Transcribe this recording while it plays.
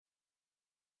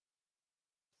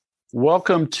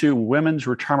Welcome to Women's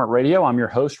Retirement Radio. I'm your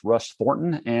host, Russ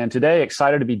Thornton, and today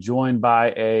excited to be joined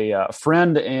by a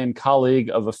friend and colleague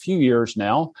of a few years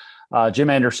now, Jim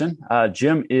Anderson.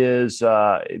 Jim is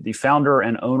the founder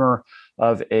and owner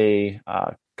of a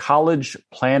college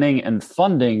planning and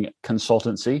funding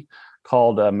consultancy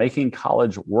called Making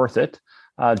College Worth It.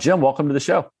 Jim, welcome to the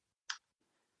show.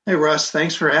 Hey, Russ.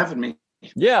 Thanks for having me.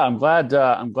 Yeah, I'm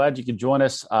glad you could join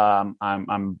us.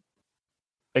 I'm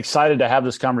excited to have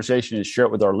this conversation and share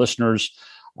it with our listeners.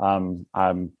 I'm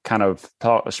kind of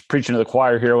preaching to the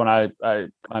choir here when I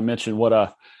mentioned what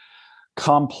a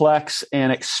complex and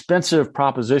expensive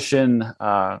proposition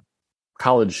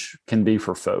college can be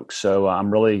for folks. So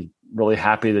I'm really, really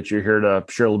happy that you're here to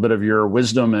share a little bit of your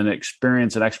wisdom and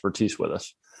experience and expertise with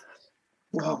us.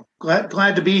 Well,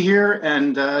 glad to be here.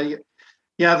 And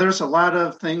there's a lot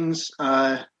of things.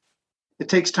 It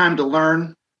takes time to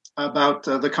learn about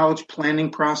the college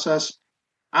planning process.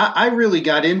 I really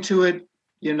got into it,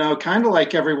 kind of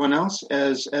like everyone else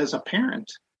as a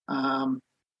parent. And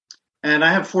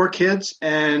I have 4 kids,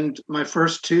 and my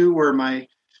first 2 were my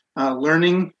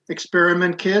learning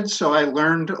experiment kids. So I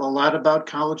learned a lot about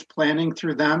college planning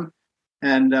through them.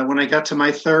 And when I got to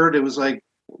my 3rd, it was like,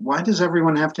 why does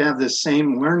everyone have to have this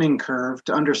same learning curve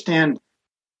to understand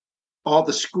all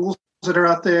the schools that are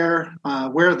out there,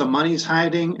 where the money's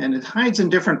hiding? And it hides in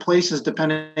different places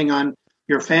depending on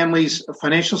your family's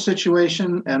financial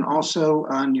situation and also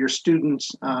on your students'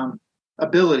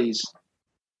 abilities.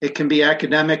 It can be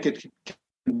academic, it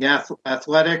can be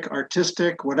athletic,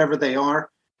 artistic, whatever they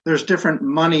are. There's different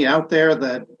money out there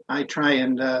that I try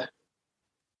and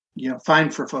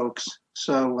find for folks.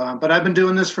 So, but I've been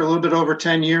doing this for a little bit over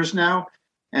 10 years now,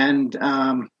 and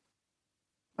I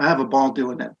have a ball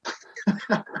doing it.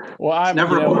 Well, I'm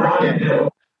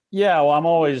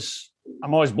always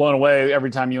blown away every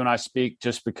time you and I speak,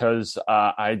 just because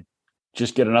I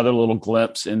just get another little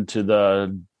glimpse into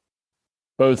the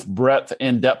both breadth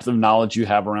and depth of knowledge you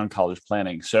have around college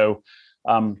planning. So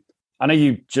I know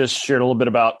you just shared a little bit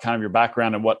about kind of your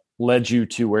background and what led you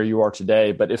to where you are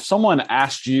today. But if someone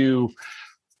asked you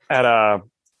at a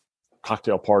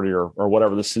cocktail party or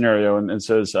whatever the scenario and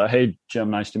says, "Hey, Jim,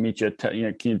 nice to meet you.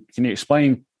 Can you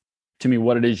explain to me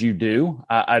what it is you do?"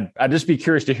 I'd just be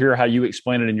curious to hear how you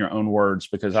explain it in your own words,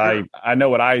 because Sure. I know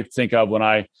what I think of when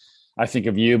I think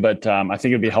of you, but I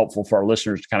think it'd be helpful for our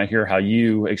listeners to kind of hear how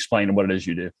you explain what it is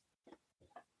you do.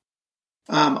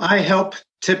 I help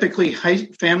typically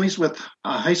families with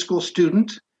a high school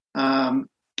student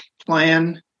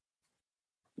plan,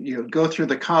 go through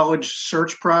the college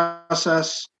search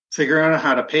process, figure out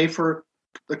how to pay for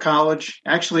the college,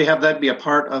 actually have that be a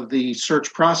part of the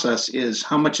search process. Is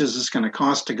how much is this going to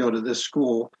cost to go to this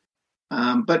school?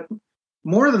 But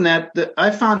more than that,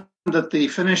 I found that the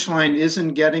finish line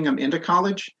isn't getting them into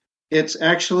college. It's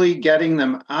actually getting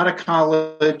them out of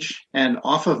college and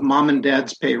off of mom and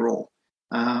dad's payroll.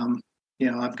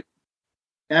 I've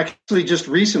actually just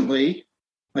recently,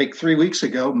 like 3 weeks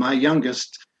ago, my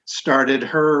youngest started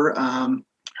her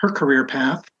career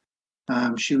path.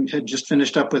 She had just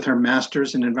finished up with her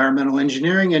master's in environmental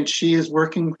engineering, and she is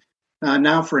working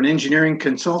now for an engineering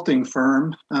consulting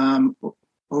firm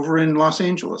over in Los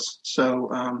Angeles.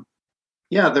 So,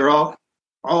 they're all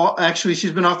actually,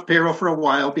 she's been off the payroll for a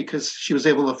while because she was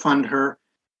able to fund her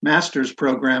master's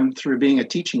program through being a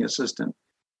teaching assistant.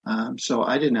 So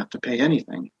I didn't have to pay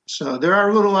anything. So there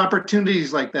are little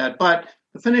opportunities like that, but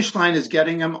the finish line is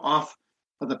getting them off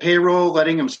of the payroll,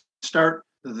 letting them start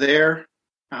their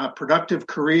productive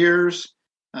careers,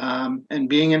 and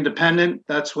being independent.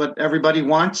 That's what everybody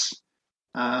wants.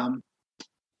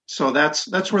 So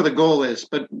that's where the goal is.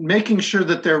 But making sure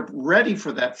that they're ready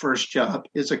for that first job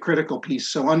is a critical piece.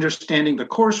 So understanding the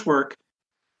coursework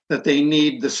that they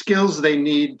need, the skills they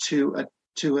need to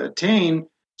attain,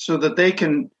 so that they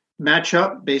can match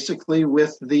up basically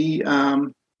with the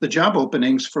job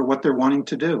openings for what they're wanting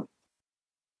to do.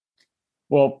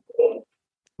 Well,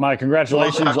 my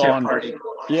congratulations on party.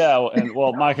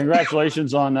 My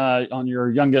congratulations on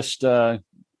your youngest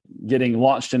getting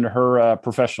launched into her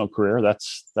professional career.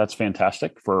 That's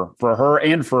fantastic for her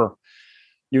and for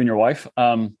you and your wife.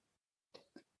 I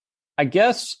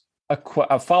guess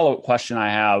a follow-up question I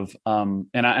have, and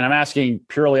I'm asking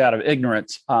purely out of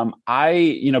ignorance.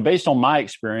 Based on my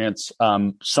experience,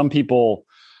 some people,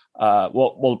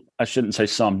 I shouldn't say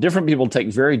some, different people take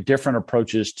very different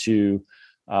approaches to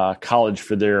college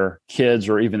for their kids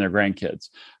or even their grandkids.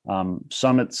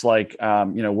 Some it's like,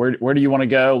 where do you want to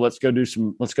go? Let's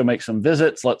go make some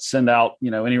visits. Let's send out,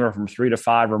 anywhere from 3 to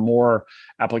 5 or more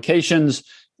applications.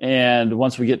 And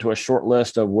once we get to a short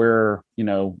list of where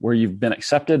you've been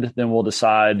accepted, then we'll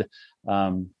decide,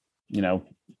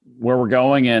 where we're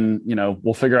going, and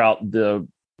we'll figure out the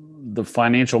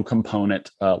financial component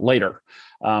later.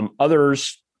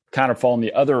 Others kind of fall in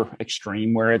the other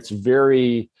extreme, where it's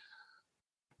very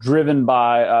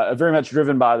much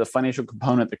driven by the financial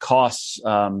component, the costs,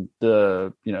 not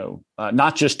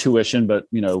just tuition, but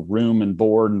room and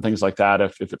board and things like that,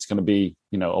 if it's going to be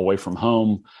away from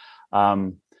home.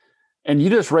 And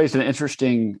you just raised an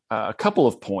interesting couple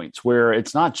of points where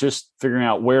it's not just figuring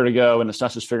out where to go, and it's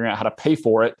not just figuring out how to pay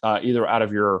for it, either out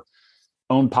of your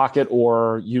own pocket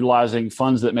or utilizing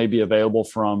funds that may be available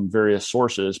from various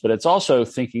sources, but it's also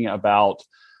thinking about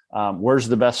where's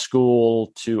the best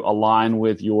school to align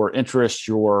with your interests,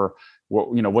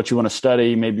 what you want to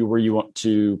study, maybe where you want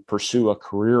to pursue a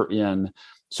career in.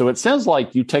 So it sounds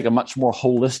like you take a much more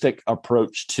holistic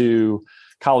approach to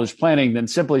college planning than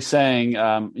simply saying,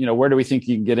 where do we think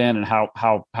you can get in, and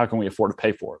how can we afford to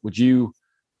pay for it? Would you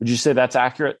say that's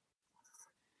accurate?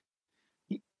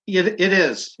 Yeah, it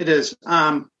is. It is.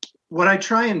 What I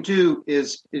try and do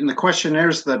is, in the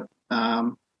questionnaires that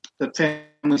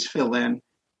families fill in,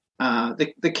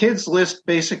 the kids list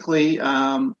basically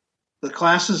the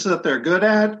classes that they're good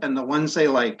at and the ones they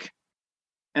like.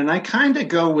 And I kind of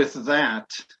go with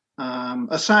that.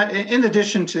 Aside, in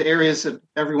addition to areas that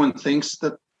everyone thinks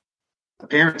that the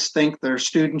parents think their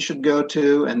student should go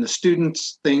to, and the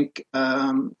students think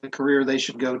the career they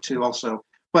should go to also.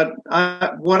 But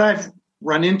what I've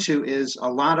run into is a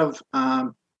lot of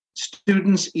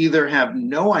students either have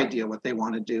no idea what they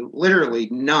want to do, literally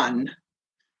none,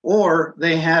 or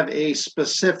they have a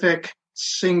specific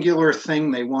singular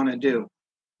thing they want to do.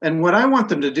 And what I want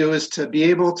them to do is to be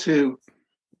able to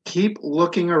keep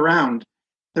looking around.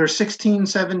 They're 16,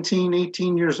 17,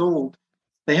 18 years old.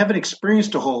 They haven't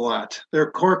experienced a whole lot.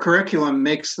 Their core curriculum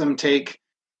makes them take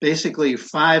basically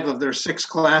 5 of their 6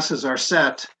 classes are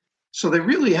set. So they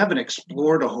really haven't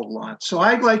explored a whole lot. So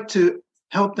I'd like to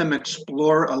help them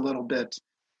explore a little bit.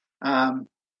 And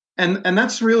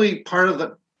that's really part of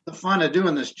the fun of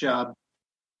doing this job.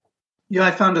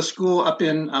 I found a school up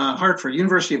in Hartford,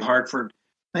 University of Hartford.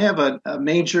 They have a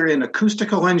major in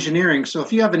acoustical engineering. So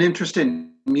if you have an interest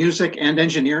in music and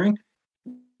engineering,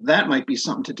 that might be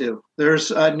something to do.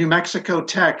 There's New Mexico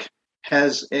Tech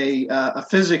has a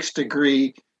physics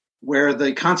degree where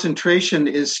the concentration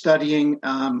is studying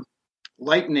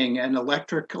lightning and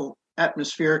electrical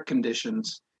atmospheric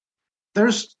conditions.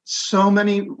 There's so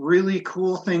many really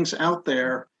cool things out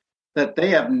there that they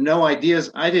have no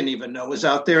ideas. I didn't even know was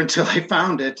out there until I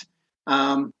found it.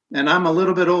 And I'm a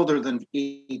little bit older than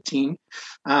 18.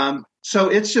 So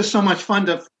it's just so much fun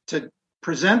to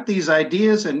present these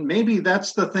ideas, and maybe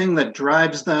that's the thing that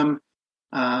drives them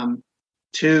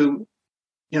to,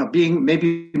 being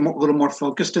maybe a little more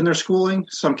focused in their schooling.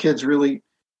 Some kids really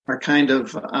are kind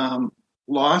of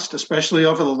lost, especially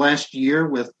over the last year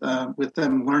with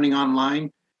them learning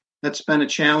online. That's been a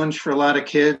challenge for a lot of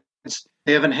kids.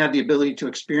 They haven't had the ability to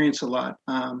experience a lot.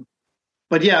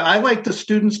 But yeah, I like the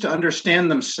students to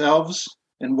understand themselves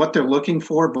and what they're looking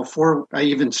for before I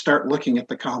even start looking at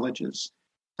the colleges.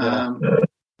 Yeah.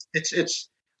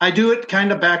 I do it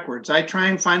kind of backwards. I try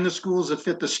and find the schools that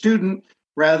fit the student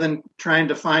rather than trying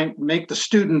to make the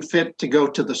student fit to go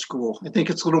to the school. I think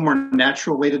it's a little more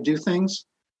natural way to do things.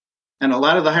 And a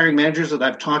lot of the hiring managers that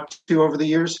I've talked to over the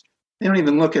years, they don't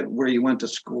even look at where you went to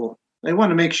school. They want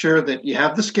to make sure that you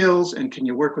have the skills and can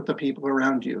you work with the people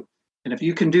around you. And if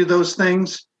you can do those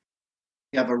things,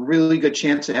 you have a really good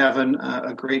chance of having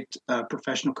a great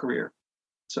professional career.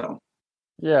 So,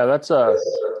 yeah, that's an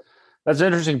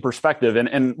interesting perspective,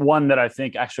 and one that I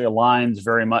think actually aligns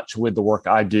very much with the work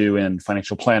I do in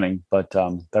financial planning. But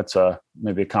that's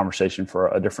maybe a conversation for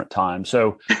a different time.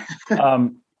 So,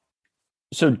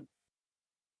 so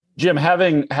Jim,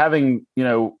 having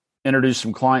introduced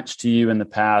some clients to you in the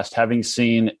past, having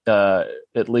seen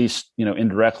at least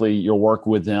indirectly your work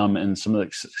with them and some of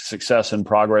the success and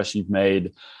progress you've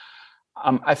made,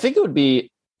 I think it would be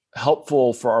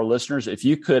helpful for our listeners if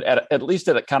you could, at least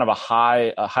at a kind of a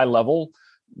high level,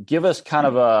 give us kind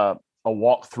of a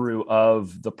walkthrough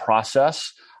of the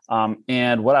process.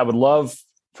 And what I would love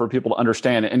for people to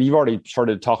understand, and you've already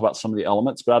started to talk about some of the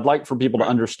elements, but I'd like for people to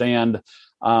understand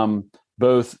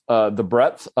both the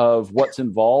breadth of what's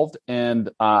involved. And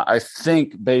I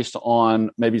think based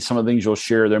on maybe some of the things you'll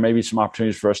share, there may be some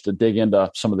opportunities for us to dig into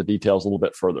some of the details a little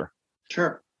bit further.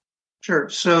 Sure.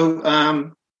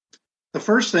 So the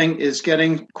first thing is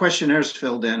getting questionnaires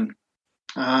filled in.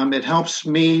 It helps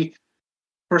me,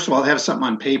 first of all, have something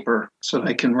on paper so that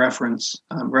I can reference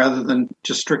rather than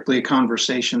just strictly a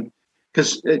conversation.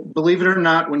 Because believe it or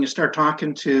not, when you start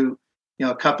talking to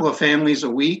a couple of families a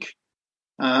week,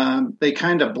 they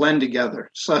kind of blend together.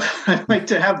 So I like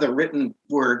to have the written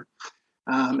word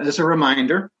as a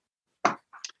reminder.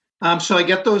 So I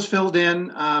get those filled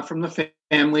in from the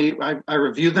family. I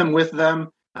review them with them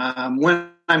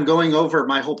when I'm going over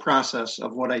my whole process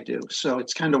of what I do. So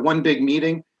it's kind of one big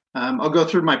meeting. I'll go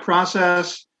through my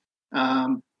process.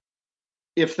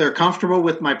 If they're comfortable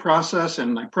with my process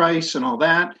and my price and all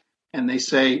that, and they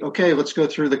say, okay, let's go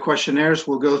through the questionnaires,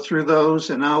 we'll go through those,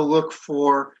 and I'll look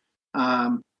for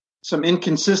some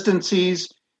inconsistencies.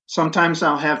 Sometimes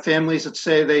I'll have families that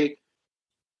say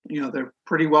they're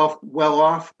pretty well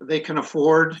off. They can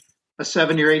afford a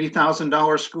 $70,000 or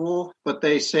 $80,000 school, but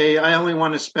they say, I only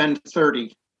want to spend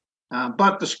 $30,000.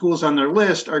 But the schools on their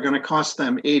list are going to cost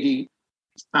them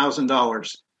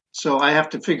 $80,000. So I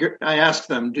ask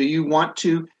them, do you want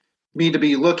me to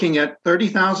be looking at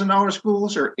 $30,000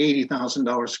 schools or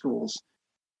 $80,000 schools?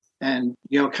 And,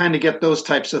 kind of get those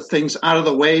types of things out of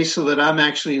the way so that I'm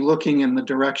actually looking in the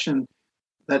direction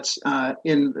that's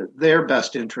in their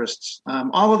best interests.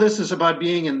 All of this is about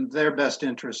being in their best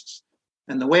interests.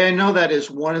 And the way I know that is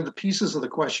one of the pieces of the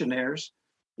questionnaires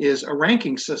is a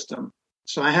ranking system.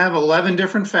 So I have 11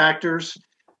 different factors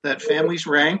that families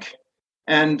rank.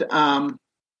 And,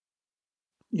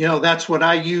 that's what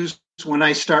I use when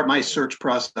I start my search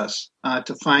process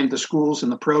to find the schools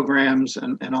and the programs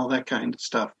and all that kind of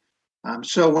stuff.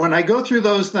 So when I go through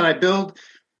those, then I build,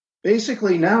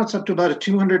 basically now it's up to about a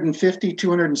 250,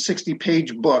 260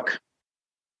 page book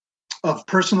of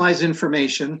personalized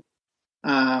information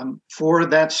for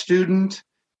that student.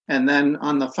 And then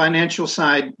on the financial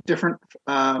side, different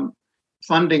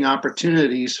funding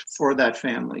opportunities for that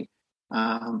family.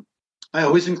 I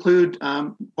always include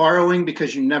borrowing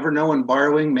because you never know when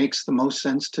borrowing makes the most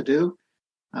sense to do.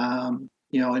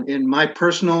 In my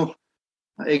personal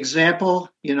example,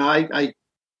 I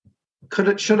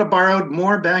should have borrowed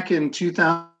more back in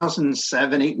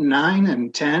 2007, 8, and 9,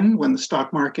 and 10 when the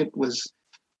stock market was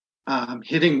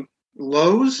hitting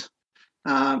lows,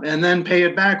 and then pay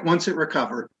it back once it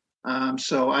recovered.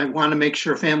 So I want to make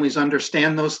sure families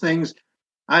understand those things.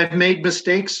 I've made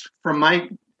mistakes from my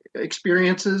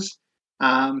experiences,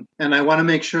 and I want to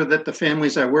make sure that the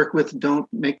families I work with don't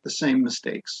make the same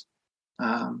mistakes.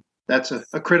 That's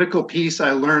a critical piece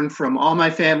I learned from all my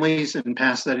families and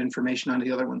pass that information on to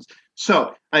the other ones.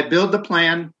 So I build the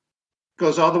plan,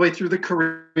 goes all the way through the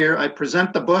career. I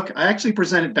present the book. I actually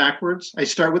present it backwards. I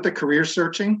start with the career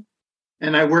searching,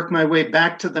 and I work my way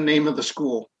back to the name of the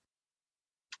school.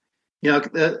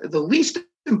 The least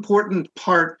important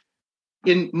part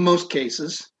in most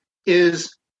cases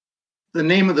is the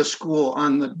name of the school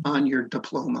on your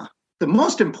diploma. The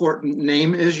most important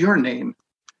name is your name,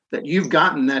 that you've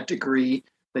gotten that degree,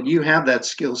 that you have that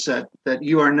skill set, that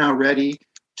you are now ready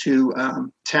to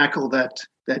tackle that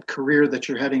career that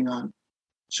you're heading on.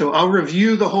 So I'll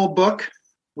review the whole book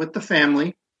with the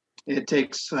family. It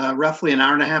takes roughly an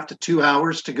hour and a half to 2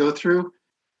 hours to go through.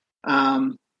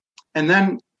 And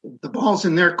then the ball's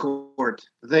in their court.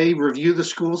 They review the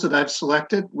schools that I've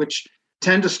selected, which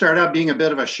tend to start out being a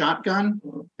bit of a shotgun.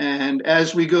 And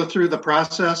as we go through the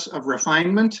process of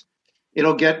refinement,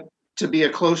 it'll get to be a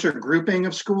closer grouping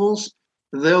of schools.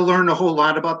 They'll learn a whole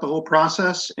lot about the whole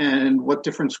process and what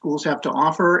different schools have to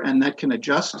offer, and that can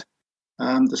adjust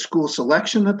the school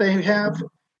selection that they have.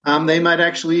 They might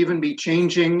actually even be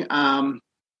changing,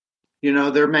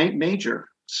 their major.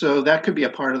 So that could be a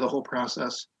part of the whole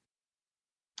process.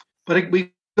 But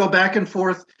we go back and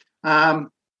forth.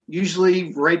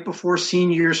 Usually right before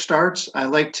senior year starts, I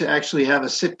like to actually have a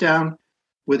sit down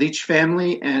with each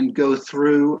family and go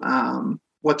through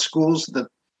what schools that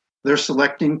they're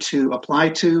selecting to apply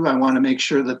to. I want to make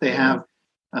sure that they have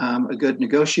a good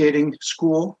negotiating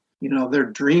school, their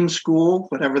dream school,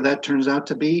 whatever that turns out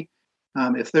to be.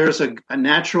 If there's a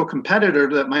natural competitor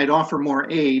that might offer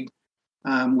more aid,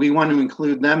 we want to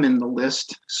include them in the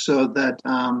list so that,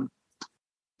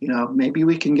 maybe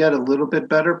we can get a little bit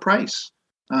better price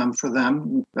for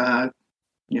them,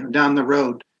 down the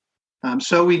road.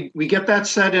 So we get that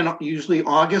set in usually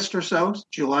August or so,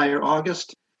 July or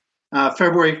August.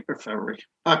 October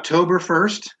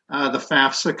 1st, the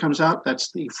FAFSA comes out.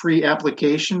 That's the free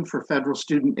application for federal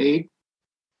student aid.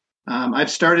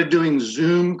 I've started doing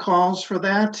Zoom calls for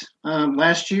that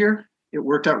last year. It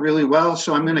worked out really well,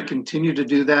 so I'm going to continue to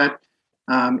do that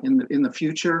in the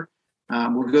future.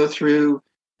 We'll go through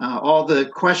all the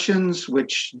questions,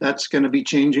 which that's going to be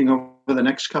changing over the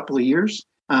next couple of years.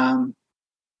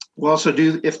 We'll also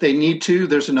do, if they need to,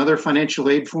 there's another financial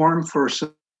aid form for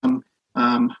some,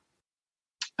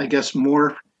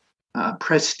 more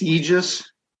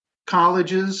prestigious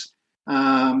colleges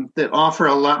that offer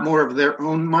a lot more of their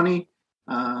own money.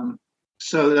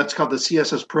 So that's called the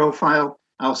CSS profile.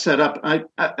 I'll set up.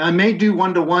 I may do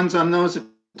one-to-ones on those. It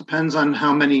depends on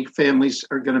how many families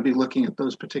are going to be looking at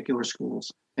those particular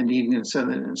schools and needing to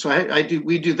send it in. So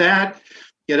we do that,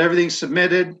 get everything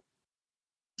submitted.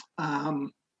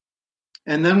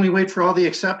 And then we wait for all the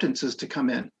acceptances to come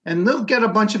in. And they'll get a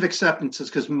bunch of acceptances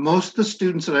because most of the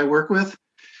students that I work with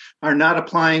are not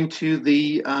applying to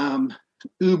the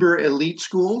uber elite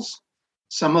schools.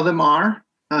 Some of them are,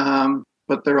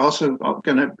 but they're also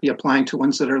going to be applying to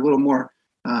ones that are a little more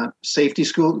safety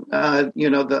school.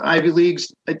 The Ivy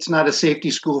Leagues, it's not a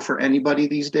safety school for anybody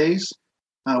these days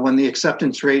when the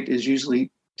acceptance rate is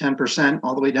usually 10%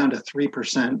 all the way down to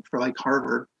 3% for like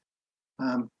Harvard.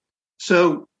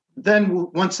 So then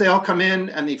once they all come in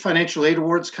and the financial aid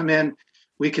awards come in,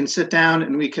 we can sit down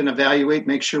and we can evaluate,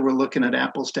 make sure we're looking at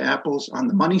apples to apples on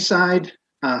the money side.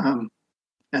 And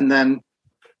then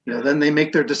they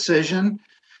make their decision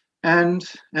and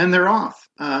they're off.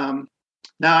 Now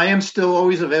I am still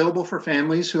always available for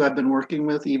families who I've been working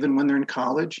with, even when they're in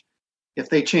college. If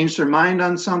they change their mind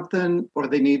on something or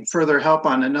they need further help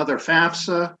on another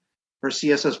FAFSA or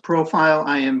CSS profile,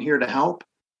 I am here to help.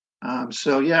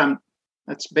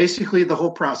 That's basically the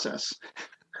whole process.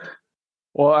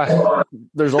 Well,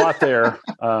 there's a lot there,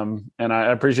 and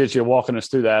I appreciate you walking us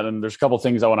through that. And there's a couple of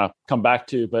things I want to come back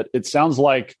to, but it sounds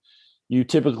like you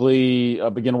typically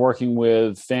begin working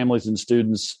with families and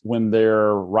students when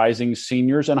they're rising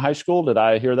seniors in high school. Did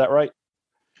I hear that right?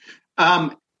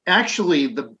 Actually,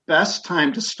 the best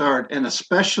time to start, and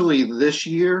especially this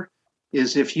year,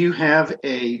 is if you have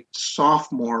a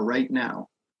sophomore right now.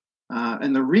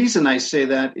 And the reason I say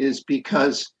that is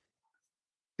because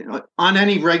on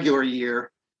any regular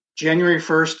year, January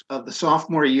 1st of the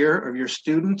sophomore year of your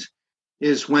student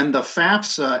is when the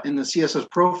FAFSA and the CSS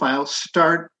profile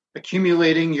start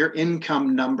accumulating your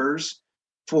income numbers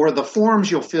for the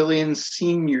forms you'll fill in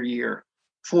senior year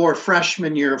for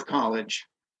freshman year of college.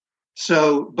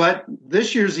 So, but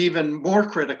this year's even more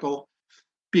critical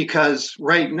because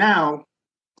right now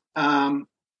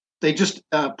they just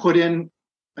put in,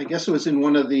 I guess it was in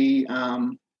one of the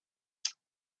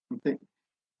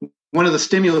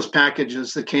stimulus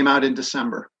packages that came out in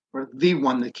December, or the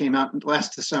one that came out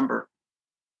last December.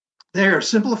 They're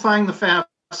simplifying the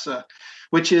FAFSA,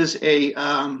 which is a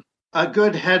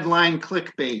good headline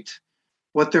clickbait.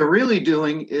 What they're really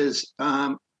doing is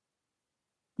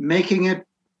making it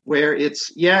where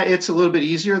it's a little bit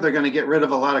easier. They're going to get rid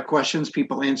of a lot of questions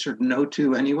people answered no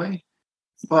to anyway.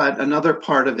 But another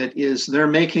part of it is they're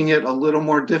making it a little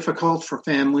more difficult for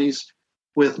families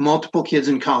with multiple kids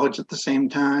in college at the same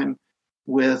time,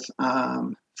 with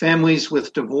families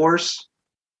with divorce.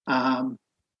 A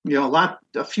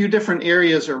few different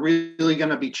areas are really going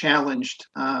to be challenged.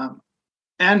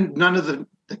 And none of the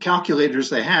calculators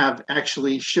they have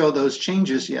actually show those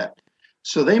changes yet.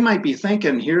 So they might be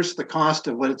thinking, here's the cost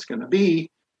of what it's going to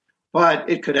be, but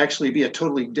it could actually be a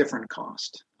totally different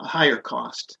cost, a higher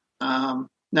cost.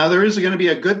 Now, there is going to be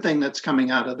a good thing that's coming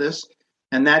out of this,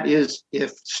 and that is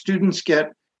if students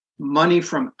get money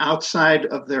from outside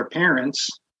of their parents,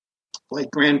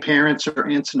 like grandparents or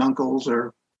aunts and uncles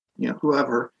or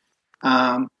whoever,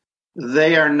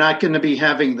 they are not going to be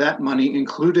having that money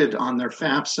included on their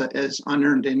FAFSA as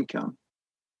unearned income.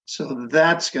 So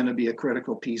that's going to be a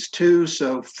critical piece too.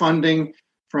 So funding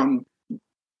from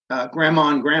grandma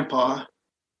and grandpa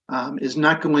is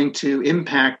not going to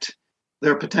impact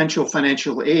their potential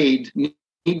financial aid,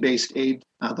 need-based aid,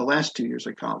 the last 2 years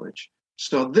of college.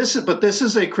 So this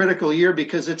is a critical year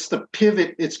because it's the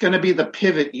pivot. It's going to be the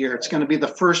pivot year. It's going to be the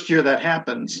first year that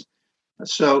happens.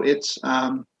 So it's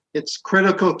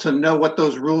critical to know what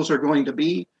those rules are going to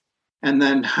be, and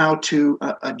then how to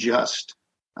adjust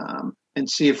and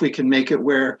see if we can make it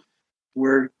where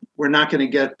we're not going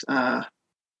to get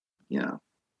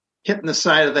hit in the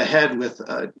side of the head with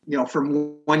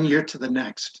from 1 year to the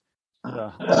next.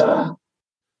 Well,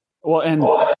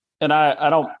 and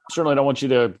I certainly don't want you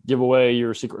to give away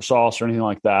your secret sauce or anything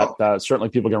like that. Certainly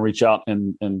people can reach out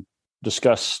and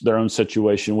discuss their own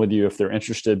situation with you if they're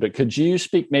interested. But could you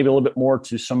speak maybe a little bit more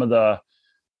to some of the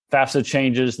FAFSA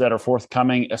changes that are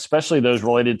forthcoming, especially those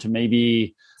related to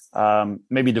maybe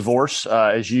divorce?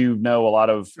 As you know, a lot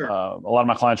of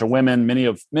my clients are women, many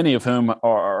of whom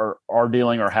are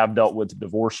dealing or have dealt with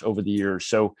divorce over the years.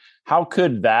 So how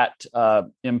could that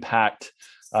impact,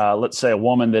 let's say, a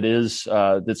woman that is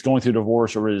that's going through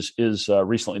divorce or is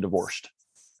recently divorced?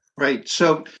 Right.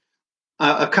 So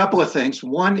a couple of things.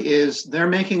 One is they're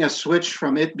making a switch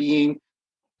from it being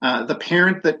the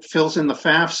parent that fills in the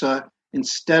FAFSA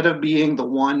instead of being the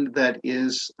one that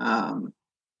is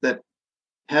that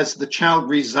has the child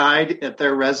reside at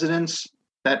their residence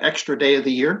that extra day of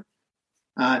the year.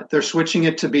 They're switching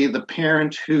it to be the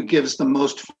parent who gives the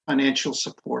most financial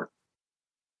support.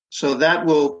 So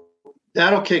that'll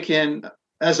kick in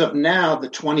as of now, the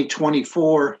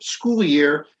 2024 school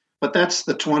year, but that's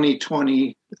the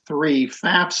 2023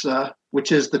 FAFSA,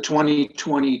 which is the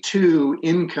 2022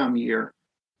 income year.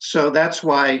 So that's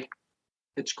why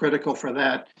it's critical for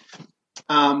that.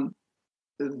 I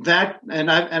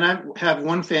have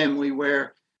one family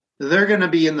where they're going to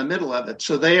be in the middle of it.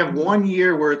 So they have 1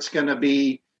 year where it's going to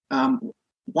be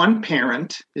one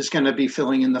parent is going to be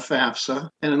filling in the FAFSA.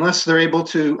 And unless they're able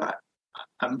to,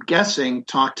 I'm guessing,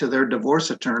 talk to their divorce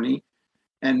attorney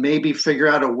and maybe figure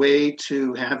out a way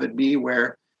to have it be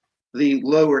where the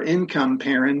lower income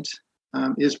parent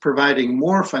is providing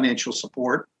more financial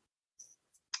support.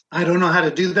 I don't know how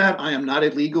to do that. I am not a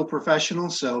legal professional.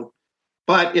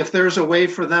 But if there's a way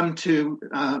for them to,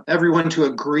 everyone to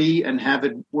agree and have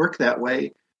it work that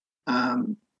way,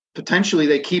 potentially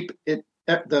they keep it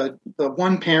the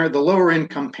one parent, the lower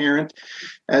income parent,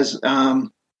 as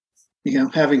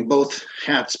having both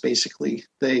hats. Basically,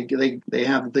 they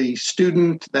have the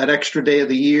student that extra day of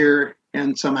the year,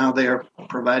 and somehow they are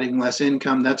providing less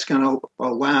income. That's going to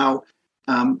allow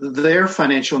their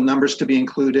financial numbers to be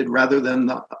included rather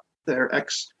than their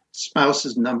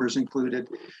ex-spouse's numbers included.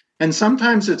 And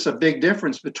sometimes it's a big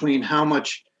difference between how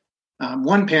much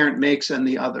one parent makes and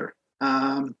the other.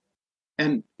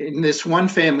 And in this one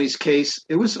family's case,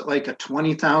 it was like a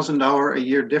 $20,000 a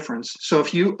year difference. So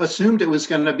if you assumed it was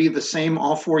going to be the same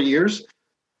all 4 years,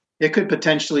 it could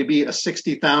potentially be a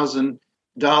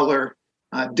 $60,000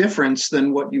 difference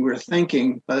than what you were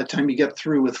thinking by the time you get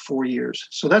through with 4 years.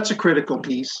 So that's a critical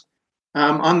piece.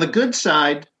 On the good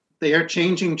side, they are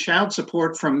changing child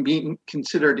support from being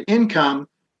considered income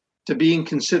to being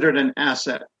considered an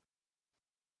asset.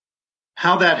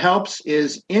 How that helps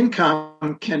is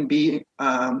income can be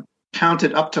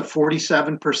counted up to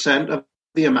 47% of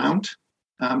the amount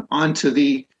onto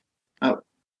the,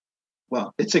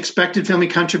 it's expected family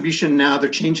contribution now. They're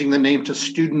changing the name to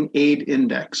student aid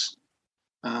index.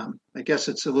 I guess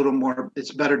it's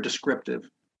it's better descriptive.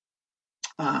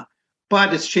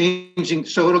 But it's changing,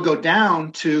 so it'll go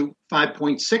down to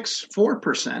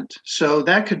 5.64%. So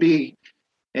that could be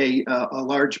a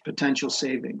large potential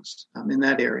savings in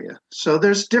that area. So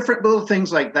there's different little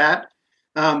things like that.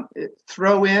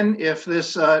 Throw in if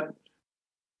this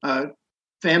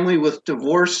family with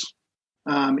divorce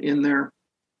in their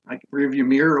rearview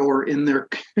mirror or in their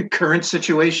current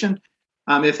situation,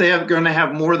 if they are going to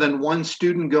have more than one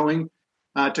student going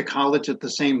to college at the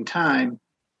same time,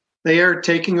 they are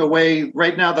taking away,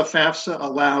 right now the FAFSA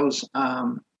allows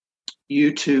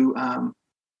you to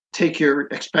take your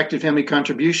expected family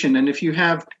contribution. And if you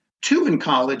have two in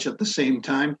college at the same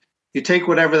time, you take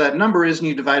whatever that number is and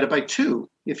you divide it by 2.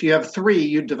 If you have 3,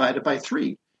 you divide it by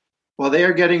 3. Well, they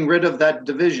are getting rid of that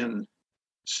division.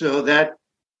 So that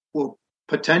will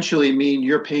potentially mean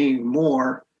you're paying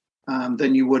more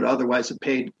than you would otherwise have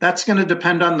paid. That's going to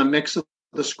depend on the mix of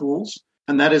the schools.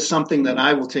 And that is something that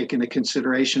I will take into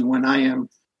consideration when I am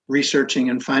researching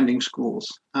and finding schools.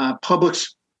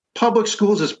 Public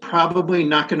schools is probably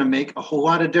not going to make a whole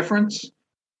lot of difference.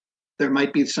 There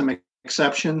might be some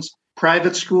exceptions.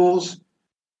 Private schools,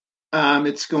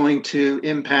 it's going to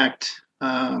impact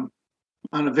on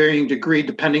a varying degree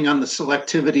depending on the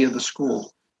selectivity of the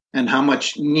school and how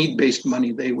much need-based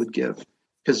money they would give.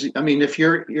 Because, if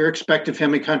your expected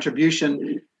family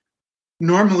contribution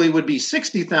normally would be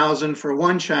 $60,000 for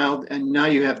one child, and now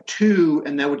you have 2,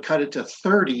 and that would cut it to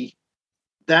 30.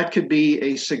 That could be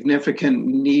a significant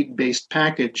need-based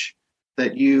package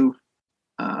that you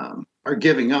are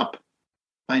giving up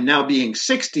by now being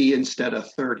 60 instead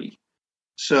of 30.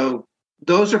 So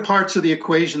those are parts of the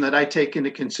equation that I take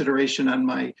into consideration on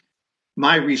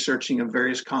my researching of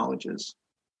various colleges.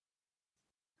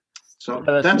 So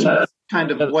that's kind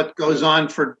of what goes on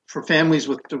for families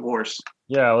with divorce.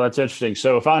 Yeah, well, that's interesting.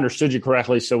 So if I understood you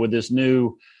correctly, so with this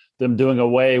them doing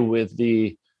away with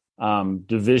the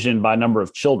division by number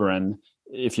of children,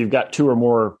 if you've got 2 or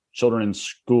more children in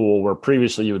school, where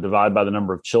previously you would divide by the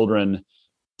number of children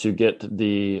to get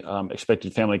the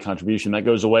expected family contribution, that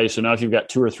goes away. So now if you've got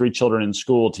 2 or 3 children in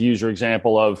school, to use your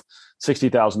example of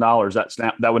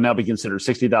 $60,000, that would now be considered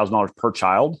 $60,000 per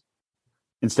child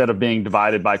instead of being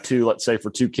divided by 2, let's say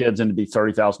for 2 kids, and it'd be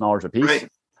 $30,000 a piece.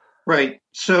 Right.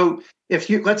 So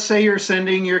let's say you're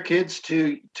sending your kids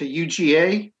to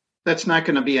UGA, that's not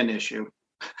going to be an issue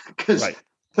because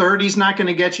 30 is not going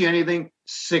to get you anything.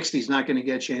 60 is not going to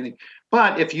get you anything.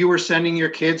 But if you were sending your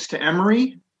kids to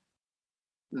Emory,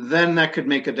 then that could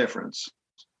make a difference.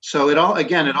 So it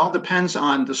all depends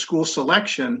on the school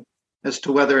selection as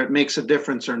to whether it makes a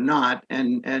difference or not.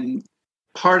 And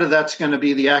part of that's going to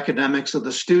be the academics of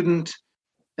the student,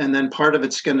 and then part of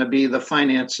it's going to be the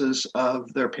finances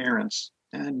of their parents.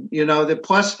 And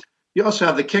plus you also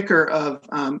have the kicker of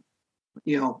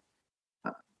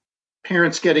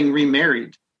parents getting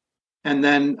remarried, and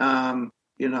then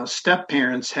step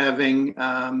parents having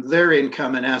their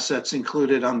income and assets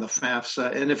included on the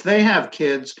FAFSA. And if they have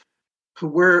kids,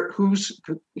 who's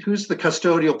the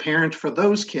custodial parent for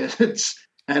those kids?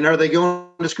 And are they going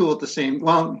to school at the same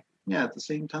time?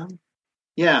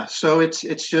 Yeah. So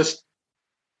it's just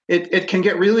it can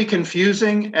get really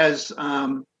confusing as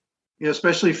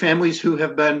especially families who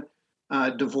have been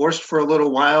divorced for a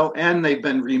little while and they've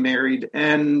been remarried,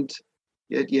 and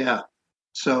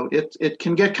so it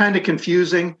can get kind of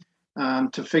confusing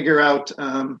to figure out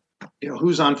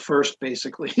who's on first,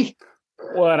 basically.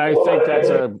 Well, and I think that's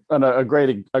a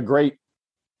great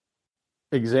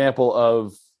example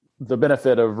of the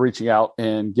benefit of reaching out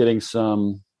and getting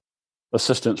some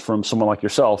assistance from someone like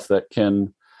yourself that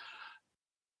can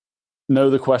know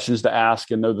the questions to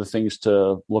ask and know the things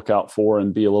to look out for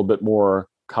and be a little bit more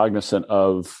cognizant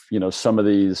of, some of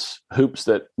these hoops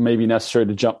that may be necessary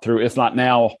to jump through, if not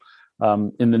now,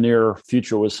 in the near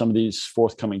future with some of these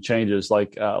forthcoming changes.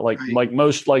 Like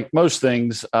most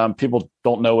things, people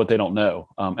don't know what they don't know.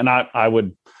 And I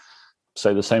would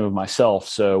say the same of myself.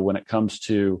 So when it comes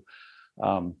to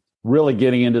really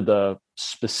getting into the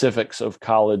specifics of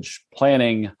college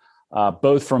planning,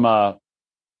 both from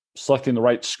selecting the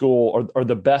right school or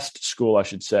the best school, I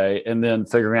should say, and then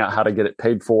figuring out how to get it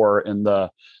paid for in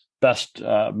the best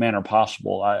manner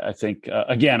possible. I think,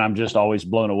 again, I'm just always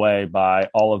blown away by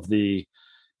all of the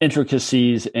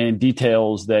intricacies and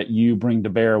details that you bring to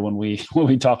bear when we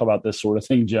talk about this sort of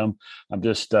thing, Jim. I'm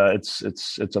just,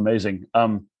 it's amazing.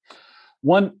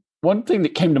 One thing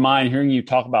that came to mind hearing you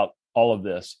talk about all of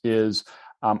this is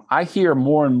I hear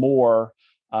more and more,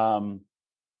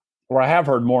 or I have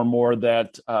heard more and more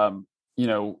that,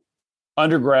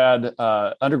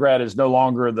 undergrad is no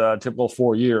longer the typical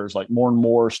 4 years. Like more and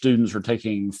more students are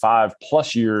taking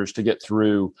 5+ years to get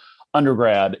through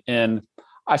undergrad. And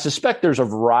I suspect there's a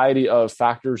variety of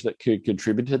factors that could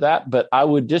contribute to that, but I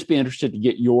would just be interested to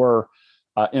get your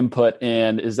input.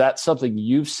 And is that something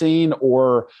you've seen,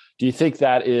 or do you think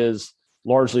that is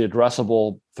largely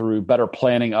addressable through better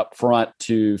planning up front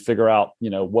to figure out,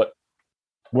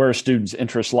 where students'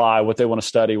 interests lie, what they want to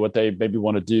study, what they maybe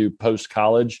want to do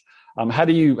post-college? How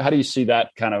do you see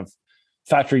that kind of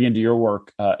factoring into your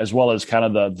work, as well as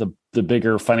kind of the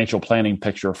bigger financial planning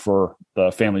picture for the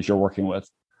families you're working with?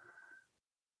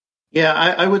 Yeah,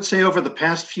 I would say over the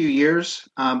past few years,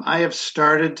 I have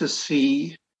started to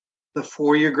see the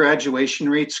 4-year graduation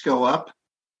rates go up.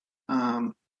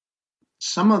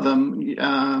 Some of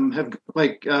them have,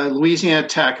 like Louisiana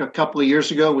Tech a couple of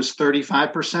years ago was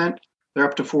 35%. They're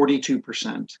up to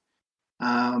 42%.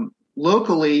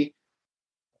 Locally,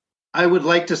 I would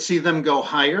like to see them go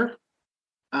higher.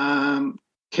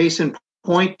 Case in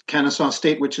point, Kennesaw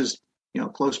State, which is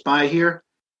close by here,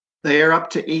 they are up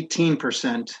to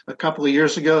 18%. A couple of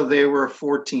years ago, they were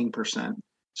 14%.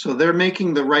 So they're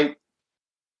going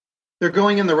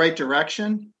in the right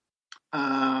direction.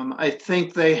 I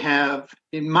think they have,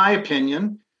 in my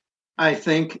opinion, I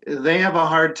think they have a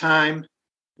hard time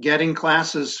getting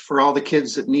classes for all the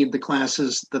kids that need the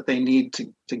classes that they need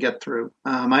to get through.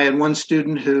 I had one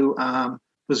student who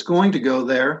was going to go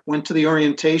there, went to the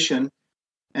orientation,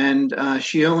 and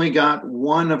she only got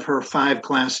one of her 5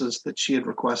 classes that she had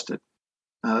requested.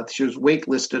 She was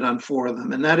waitlisted on 4 of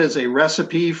them, and that is a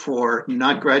recipe for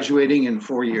not graduating in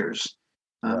 4 years.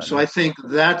 So I think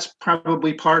that's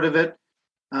probably part of it.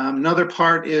 Another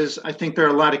part is I think there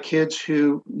are a lot of kids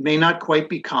who may not quite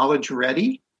be college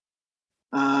ready.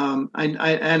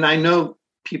 I know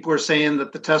people are saying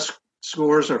that the test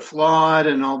scores are flawed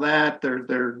and all that.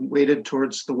 They're weighted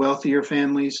towards the wealthier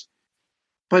families.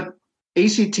 But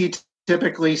ACT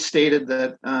typically stated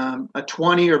that a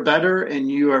 20 or better and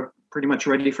you are pretty much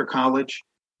ready for college.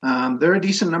 There are a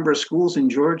decent number of schools in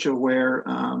Georgia where,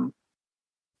 a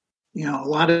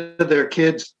lot of their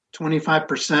kids,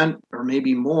 25% or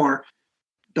maybe more,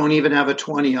 don't even have a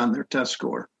 20 on their test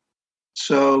score.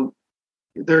 So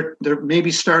they're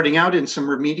maybe starting out in some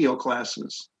remedial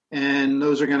classes, and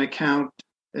those are going to count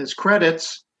as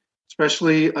credits,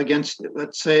 especially against,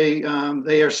 let's say,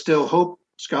 they are still Hope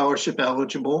Scholarship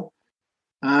eligible.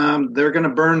 They're going to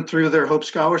burn through their Hope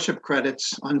Scholarship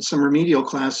credits on some remedial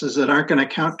classes that aren't going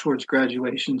to count towards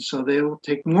graduation. So they will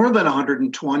take more than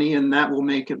 120, and that will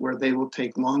make it where they will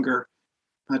take longer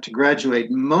to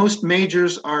graduate. Most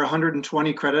majors are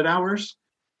 120 credit hours.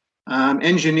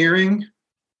 Engineering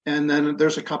And then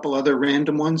there's a couple other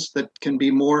random ones that can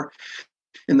be more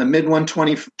in the mid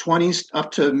 120s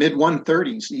up to mid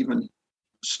 130s even.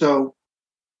 So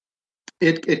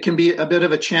it can be a bit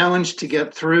of a challenge to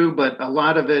get through, but a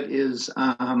lot of it is,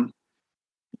 are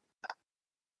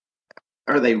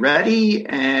they ready?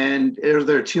 And are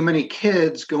there too many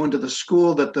kids going to the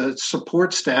school that the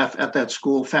support staff at that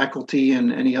school, faculty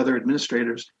and any other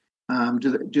administrators,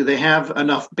 do they have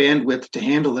enough bandwidth to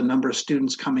handle the number of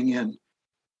students coming in?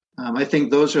 I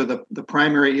think those are the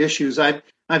primary issues. I've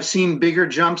seen bigger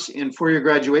jumps in four-year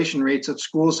graduation rates at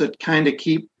schools that kind of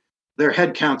keep their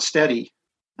head count steady.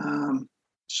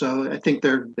 So I think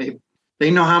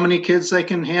they know how many kids they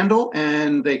can handle,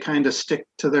 and they kind of stick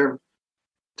to their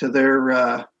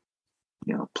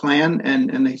plan,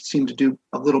 and they seem to do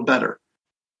a little better.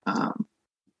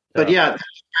 But yeah,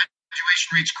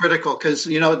 graduation rate's critical because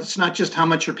it's not just how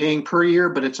much you're paying per year,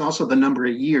 but it's also the number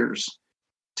of years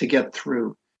to get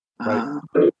through. Right.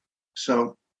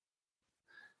 So.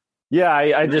 Yeah,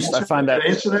 I find that. Did I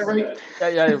answer that right?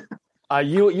 Yeah.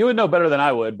 You would know better than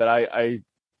I would, but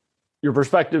your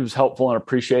perspective is helpful and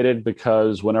appreciated,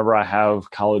 because whenever I have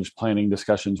college planning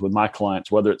discussions with my clients,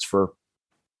 whether it's for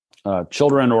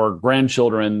children or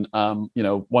grandchildren,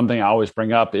 one thing I always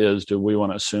bring up is, do we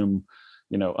want to assume,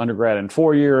 undergrad in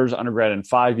 4 years, undergrad in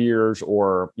 5 years,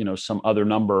 or, some other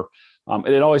number? And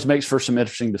it always makes for some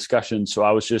interesting discussions. So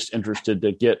I was just interested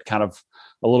to get kind of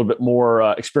a little bit more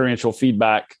experiential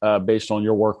feedback based on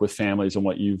your work with families and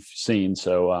what you've seen.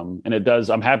 So, and it does,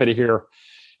 I'm happy to hear,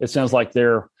 it sounds like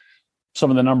some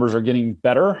of the numbers are getting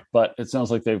better, but it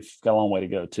sounds like they've got a long way to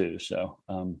go too. So,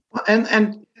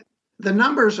 and the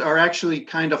numbers are actually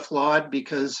kind of flawed,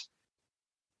 because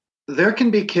there can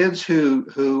be kids who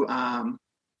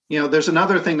there's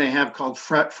another thing they have called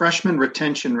freshman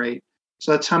retention rate.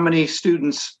 So that's how many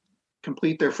students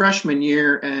complete their freshman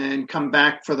year and come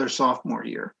back for their sophomore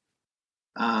year.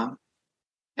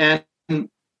 And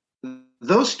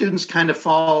those students kind of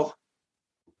fall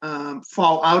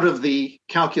out of the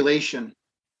calculation.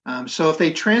 So if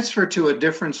they transfer to a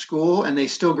different school and they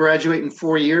still graduate in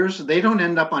 4 years, they don't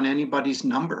end up on anybody's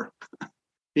number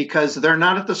because they're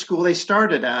not at the school they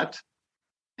started at.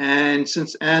 And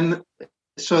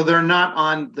so they're not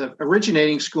on the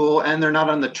originating school, and they're not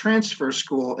on the transfer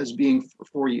school as being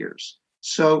 4 years.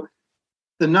 So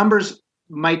the numbers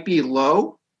might be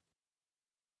low,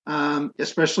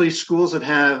 especially schools that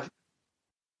have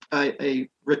a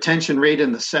retention rate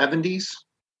in the 70s.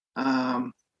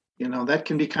 That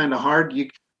can be kind of hard.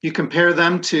 You compare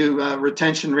them to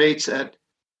retention rates at,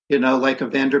 like a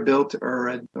Vanderbilt or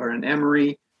an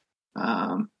Emory,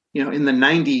 in the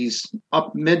 90s,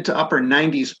 mid to upper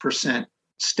 90%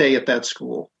 stay at that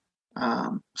school.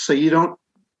 So you don't,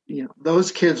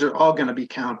 those kids are all going to be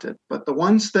counted. But the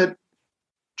ones that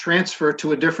transfer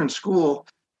to a different school,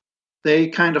 they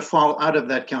kind of fall out of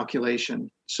that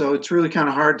calculation. So it's really kind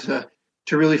of hard to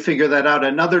really figure that out.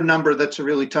 Another number that's a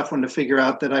really tough one to figure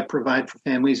out that I provide for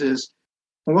families is,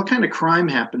 well, what kind of crime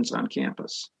happens on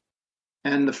campus?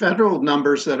 And the federal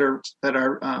numbers that are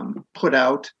put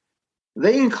out,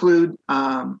 they include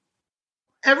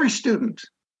every student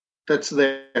that's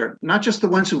there, not just the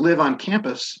ones who live on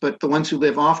campus, but the ones who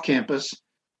live off campus,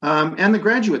 and the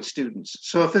graduate students.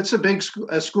 So if it's a big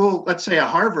school, let's say a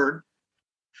Harvard,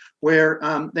 where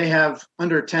they have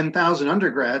under 10,000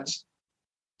 undergrads,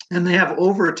 and they have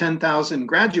over 10,000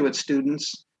 graduate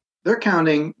students, they're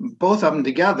counting both of them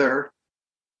together.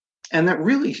 And that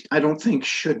really, I don't think,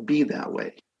 should be that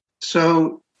way.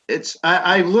 So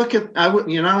I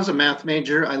was a math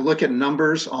major. I look at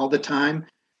numbers all the time,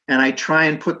 and I try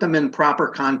and put them in proper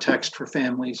context for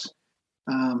families.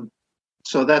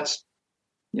 So that's,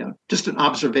 just an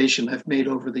observation I've made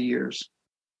over the years.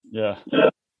 Yeah.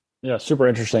 Super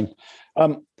interesting.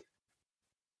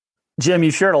 Jim,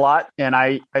 you shared a lot, and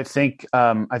I think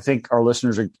our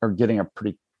listeners are getting a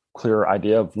pretty clear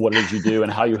idea of what it is you do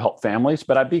and how you help families.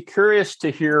 But I'd be curious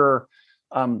to hear,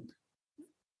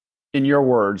 in your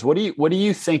words, what do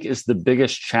you think is the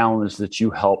biggest challenge that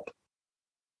you help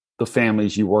the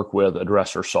families you work with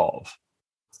address or solve?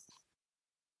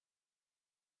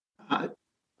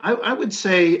 I would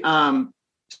say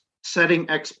setting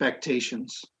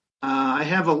expectations. I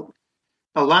have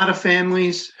a lot of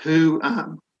families who,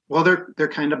 they're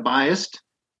kind of biased.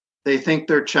 They think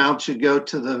their child should go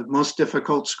to the most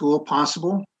difficult school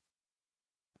possible.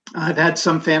 I've had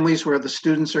some families where the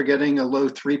students are getting a low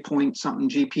 3-point-something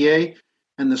GPA,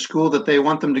 and the school that they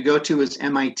want them to go to is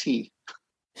MIT.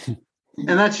 And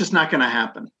that's just not going to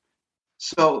happen.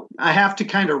 So I have to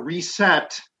kind of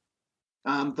reset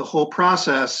the whole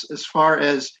process as far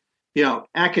as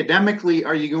academically,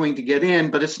 are you going to get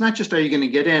in? But it's not just, are you going to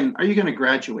get in? Are you going to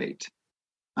graduate?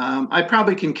 I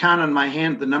probably can count on my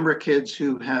hand the number of kids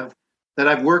that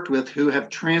I've worked with who have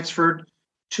transferred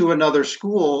to another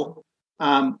school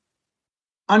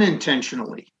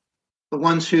unintentionally. The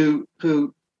ones who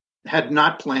had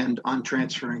not planned on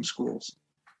transferring schools.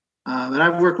 And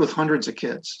I've worked with hundreds of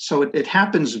kids. So it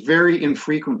happens very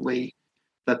infrequently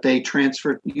that they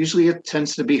transfer. Usually it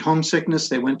tends to be homesickness.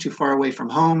 They went too far away from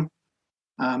home.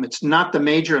 It's not the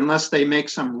major unless they make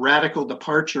some radical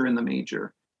departure in the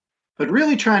major. But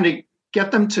really trying to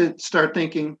get them to start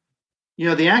thinking,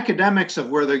 the academics of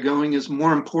where they're going is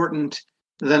more important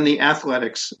than the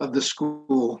athletics of the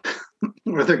school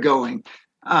where they're going.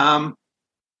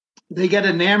 They get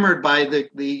enamored by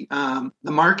the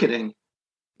marketing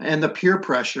and the peer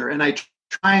pressure, and I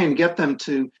try and get them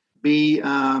to be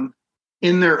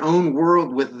in their own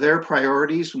world with their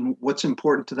priorities and what's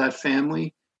important to that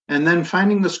family, and then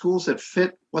finding the schools that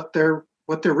fit what they're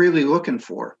really looking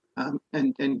for,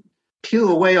 and peel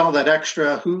away all that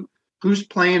extra who's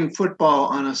playing football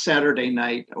on a Saturday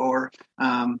night, or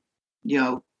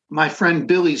my friend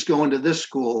Billy's going to this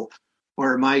school,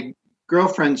 or my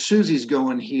girlfriend Susie's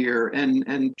going here,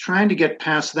 and trying to get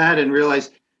past that and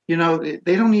realize, they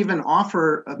don't even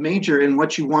offer a major in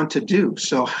what you want to do.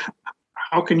 So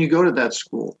how can you go to that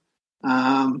school?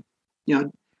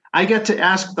 I get to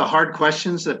ask the hard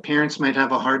questions that parents might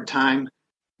have a hard time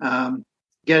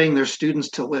getting their students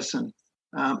to listen.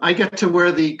 I get to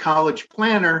wear the college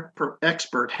planner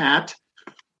expert hat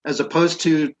as opposed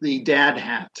to the dad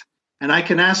hat. And I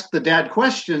can ask the dad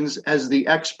questions as the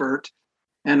expert,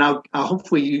 and I'll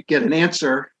hopefully you get an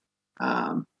answer.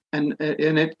 And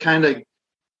it kind of,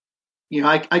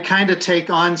 I kind of take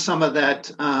on some of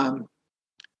that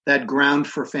that ground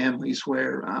for families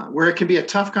where it can be a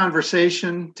tough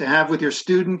conversation to have with your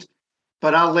student,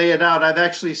 but I'll lay it out. I've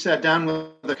actually sat down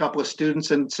with a couple of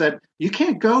students and said, you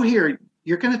can't go here.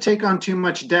 You're going to take on too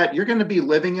much debt. You're going to be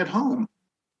living at home.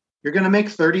 You're going to make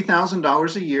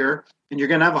 $30,000 a year, and you're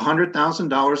going to have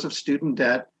 $100,000 of student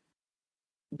debt.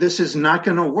 This is not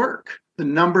going to work. The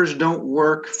numbers don't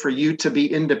work for you to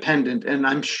be independent. And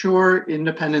I'm sure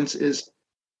independence is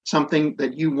something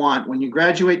that you want. When you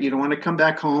graduate, you don't want to come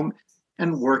back home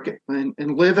and work and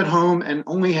live at home and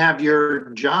only have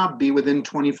your job be within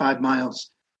 25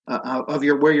 miles of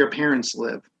where your parents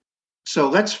live. So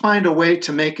let's find a way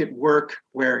to make it work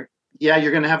where,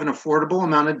 you're going to have an affordable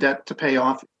amount of debt to pay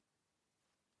off.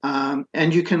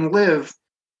 And you can live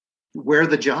where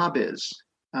the job is.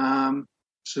 So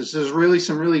there's really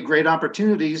some really great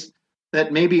opportunities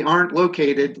that maybe aren't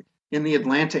located in the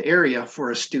Atlanta area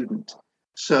for a student.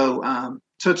 So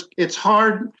it's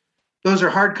hard. Those are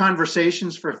hard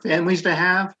conversations for families to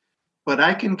have, but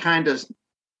I can kind of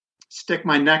stick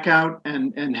my neck out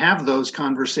and have those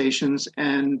conversations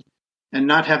and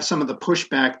not have some of the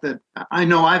pushback that I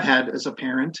know I've had as a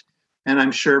parent, and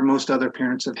I'm sure most other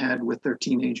parents have had with their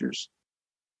teenagers.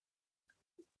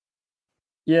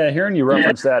 Yeah, hearing you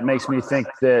reference that makes me think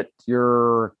that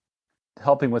you're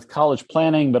helping with college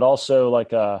planning, but also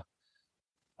like a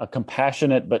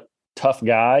compassionate but tough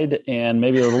guide, and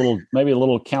maybe a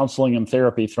little counseling and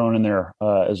therapy thrown in there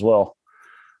as well.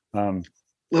 A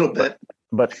little bit,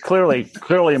 but clearly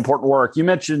important work. You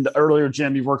mentioned earlier,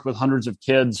 Jim, you've worked with hundreds of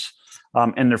kids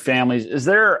and their families. Is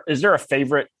there a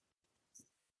favorite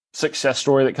success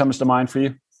story that comes to mind for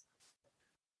you?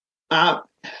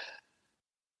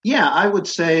 Yeah, I would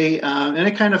say, and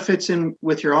it kind of fits in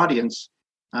with your audience.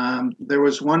 There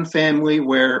was one family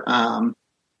where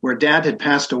dad had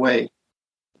passed away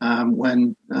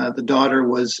when the daughter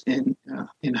was in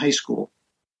high school,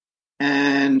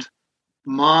 and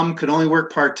mom could only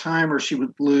work part-time or she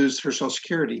would lose her Social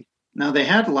Security. Now they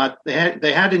had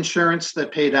they had insurance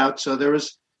that paid out, so there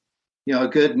was a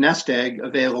good nest egg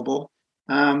available,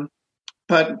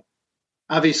 but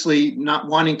obviously not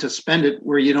wanting to spend it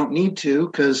where you don't need to,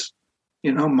 because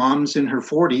mom's in her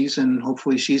 40s and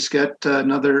hopefully she's got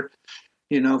another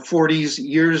 40s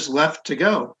years left to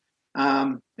go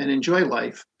and enjoy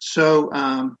life.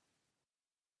 So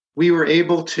we were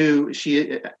able to,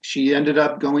 she ended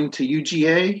up going to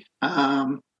UGA,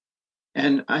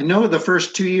 and I know the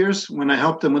first 2 years when I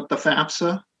helped them with the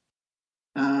FAFSA,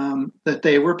 that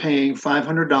they were paying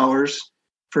 $500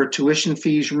 for tuition,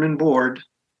 fees, room and board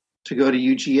to go to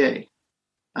UGA.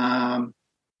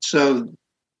 So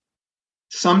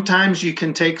sometimes you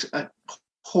can take a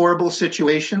horrible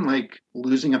situation like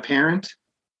losing a parent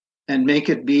and make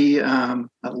it be a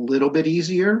little bit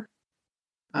easier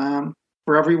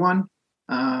for everyone.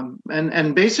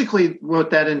 And basically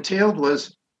what that entailed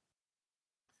was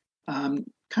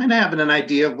kind of having an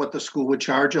idea of what the school would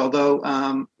charge,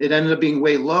 although it ended up being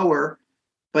way lower,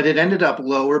 but it ended up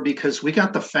lower because we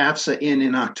got the FAFSA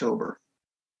in October.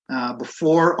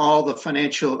 Before all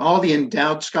the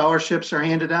endowed scholarships are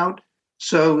handed out.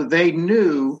 So they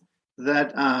knew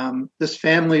that this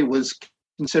family was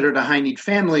considered a high need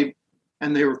family,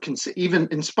 and they were even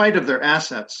in spite of their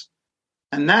assets.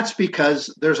 And that's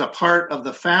because there's a part of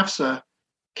the FAFSA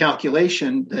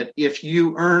calculation that if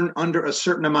you earn under a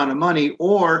certain amount of money,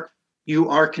 or you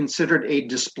are considered a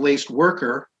displaced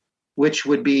worker, which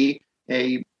would be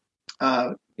in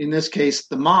this case,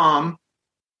 the mom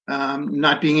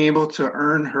not being able to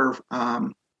earn her,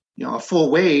 a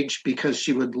full wage because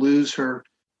she would lose her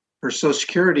Social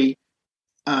Security.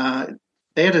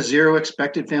 They had a zero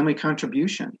expected family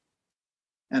contribution,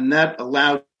 and that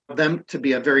allowed them to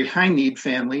be a very high need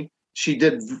family.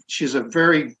 She's a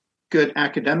very good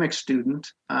academic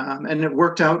student, and it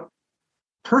worked out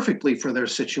perfectly for their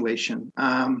situation.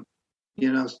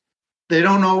 They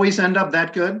don't always end up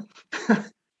that good.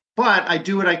 But I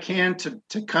do what I can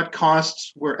to cut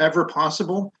costs wherever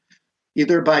possible,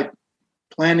 either by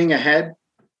planning ahead,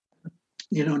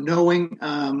 knowing,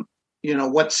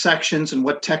 what sections and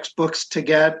what textbooks to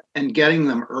get and getting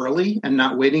them early and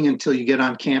not waiting until you get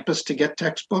on campus to get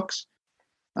textbooks.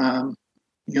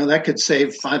 That could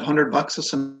save $500 a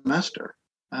semester.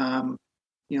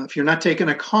 If you're not taking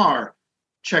a car,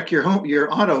 check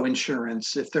your auto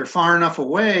insurance. If they're far enough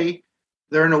away,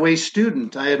 they're an away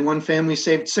student. I had one family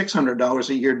saved $600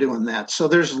 a year doing that. So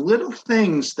there's little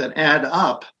things that add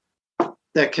up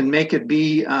that can make it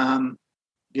be,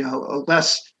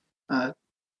 less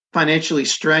financially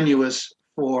strenuous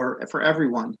for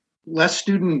everyone. Less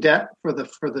student debt for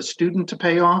the student to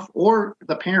pay off, or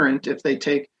the parent if they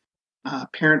take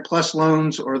Parent Plus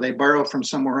loans, or they borrow from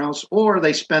somewhere else, or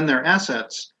they spend their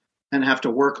assets and have to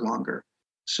work longer.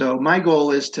 So my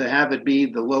goal is to have it be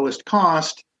the lowest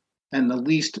cost and the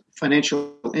least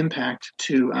financial impact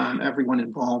to everyone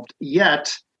involved,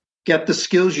 yet get the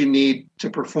skills you need to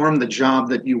perform the job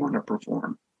that you want to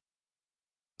perform.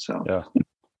 So,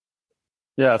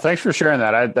 yeah. Thanks for sharing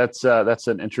that. That's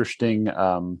an interesting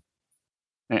and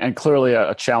clearly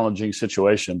a challenging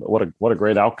situation, but what a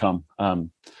great outcome.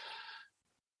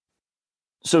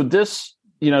 So this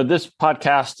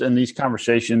podcast and these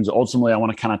conversations, ultimately, I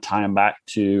want to kind of tie them back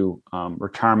to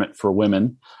retirement for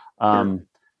women. Sure.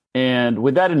 And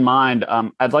with that in mind,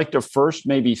 I'd like to first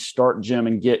maybe start, Jim,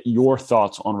 and get your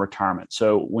thoughts on retirement.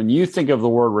 So when you think of the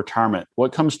word retirement,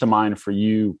 what comes to mind for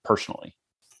you personally?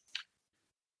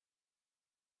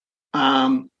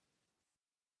 Well,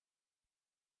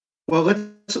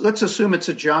 let's assume it's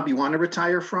a job you want to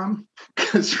retire from,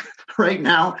 because right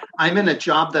now I'm in a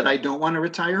job that I don't want to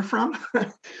retire from.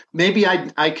 Maybe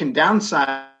I can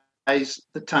downsize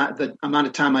the amount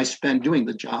of time I spend doing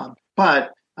the job,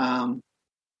 but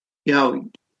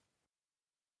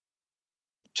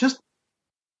just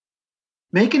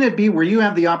making it be where you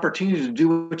have the opportunity to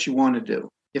do what you want to do.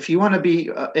 If you want to be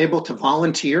able to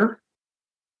volunteer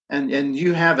and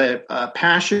you have a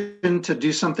passion to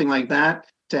do something like that,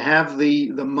 to have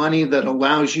the money that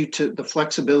allows you the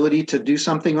flexibility to do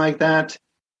something like that,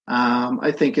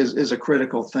 I think is a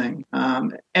critical thing.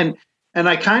 And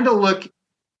I kind of look,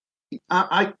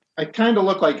 I kind of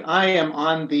look like I am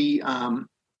on the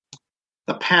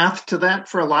path to that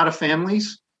for a lot of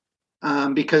families,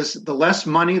 because the less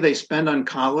money they spend on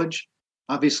college,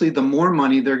 obviously the more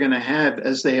money they're going to have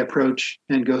as they approach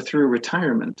and go through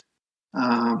retirement.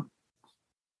 And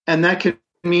that could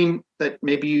mean that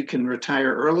maybe you can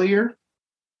retire earlier,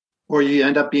 or you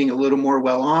end up being a little more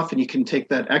well off and you can take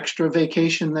that extra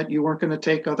vacation that you weren't going to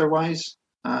take otherwise.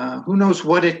 Who knows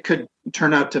what it could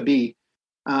turn out to be.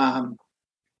 But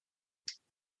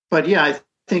yeah, I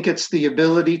think it's the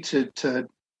ability to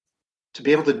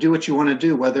be able to do what you want to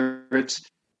do, whether it's,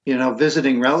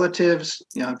 visiting relatives,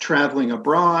 traveling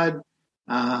abroad,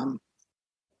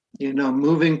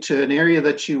 moving to an area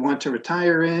that you want to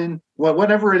retire in,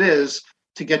 whatever it is,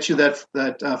 to get you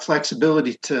that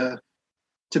flexibility to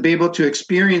be able to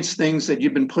experience things that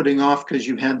you've been putting off because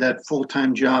you had that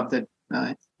full-time job that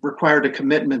required a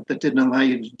commitment that didn't allow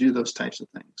you to do those types of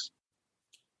things.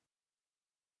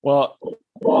 Well,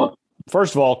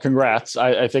 first of all, congrats.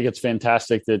 I think it's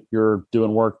fantastic that you're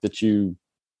doing work that you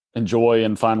enjoy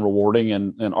and find rewarding.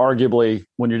 And arguably,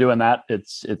 when you're doing that,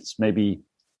 it's maybe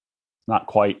not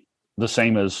quite the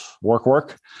same as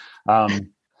work.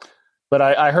 But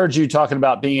I heard you talking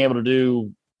about being able to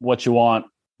do what you want,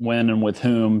 when and with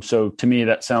whom. So to me,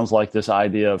 that sounds like this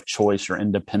idea of choice or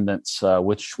independence,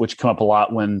 which come up a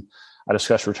lot when I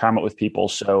discuss retirement with people.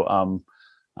 So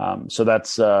so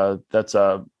that's a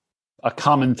a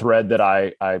common thread that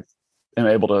I am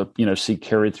able to see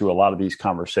carried through a lot of these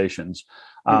conversations.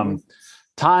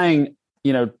 Tying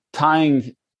it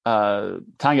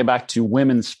back to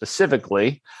women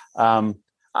specifically,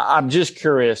 I'm just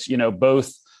curious,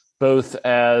 both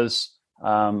as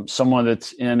someone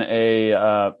that's in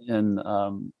a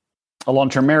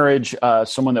long-term marriage,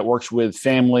 someone that works with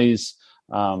families.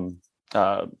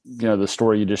 The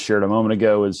story you just shared a moment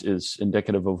ago is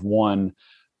indicative of one.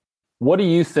 What do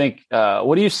you think?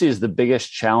 What do you see as the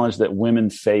biggest challenge that women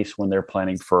face when they're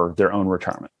planning for their own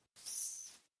retirement?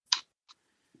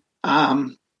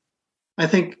 I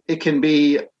think it can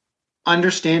be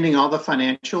understanding all the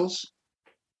financials.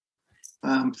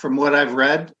 From what I've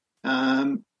read,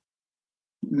 men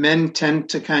tend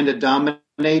to kind of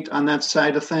dominate on that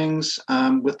side of things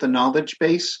with the knowledge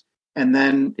base. And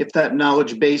then if that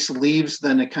knowledge base leaves,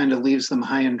 then it kind of leaves them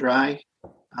high and dry.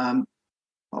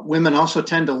 Women also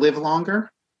tend to live longer.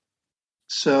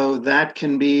 So that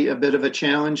can be a bit of a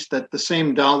challenge, that the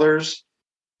same dollars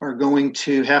are going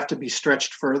to have to be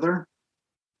stretched further.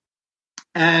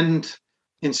 And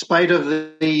in spite of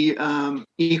the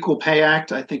Equal Pay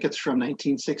Act, I think it's from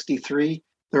 1963,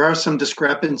 there are some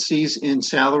discrepancies in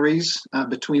salaries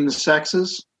between the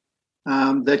sexes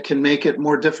that can make it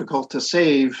more difficult to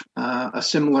save a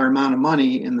similar amount of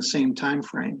money in the same time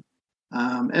frame.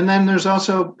 And then there's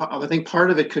also, I think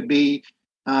part of it could be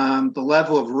the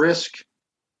level of risk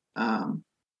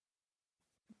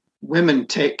women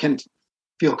can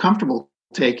feel comfortable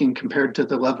taking compared to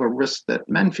the level of risk that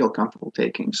men feel comfortable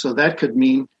taking. So that could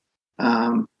mean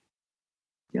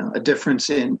a difference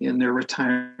in their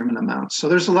retirement amounts. So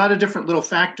there's a lot of different little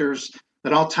factors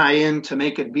that all tie in to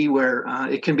make it be where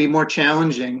it can be more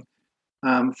challenging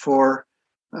for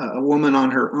a woman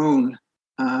on her own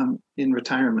in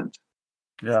retirement.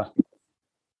 Yeah.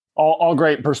 All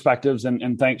great perspectives,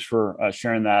 and thanks for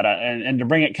sharing that. And to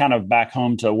bring it kind of back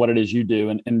home to what it is you do,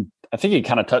 and I think you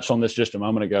kind of touched on this just a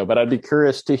moment ago, but I'd be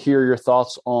curious to hear your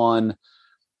thoughts on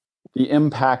the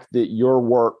impact that your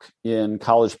work in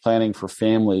college planning for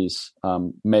families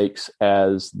makes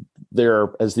as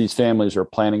these families are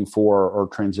planning for or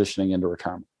transitioning into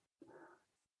retirement.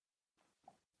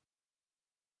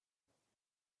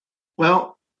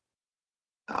 Well,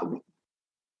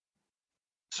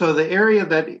 so the area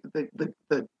that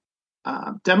the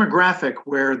demographic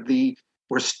where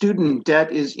student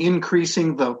debt is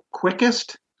increasing the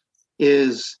quickest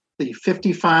is the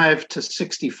 55 to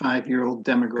 65-year-old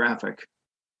demographic.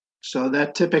 So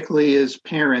that typically is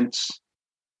parents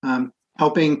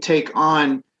helping take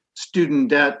on student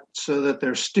debt so that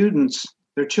their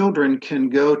children can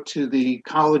go to the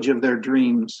college of their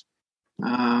dreams.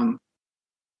 And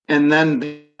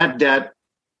then that debt,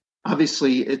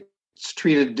 obviously, it's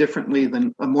treated differently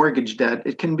than a mortgage debt.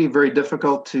 It can be very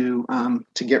difficult to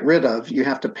get rid of. You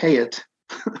have to pay it,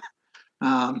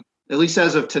 at least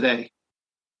as of today.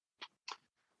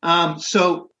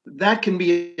 So that can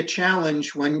be a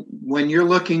challenge when you're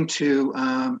looking to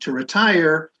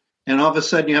retire, and all of a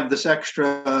sudden you have this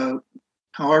extra,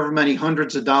 however many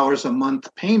hundreds of dollars a month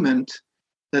payment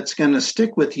that's going to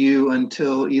stick with you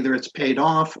until either it's paid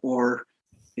off or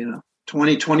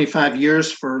 20, 25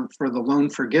 years for the loan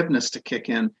forgiveness to kick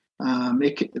in.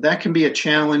 That can be a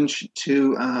challenge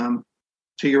to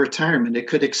your retirement. It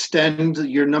could extend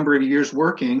your number of years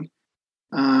working,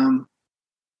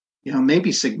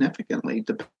 maybe significantly.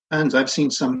 Depends. I've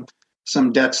seen some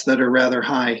debts that are rather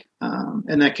high,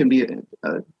 and that can be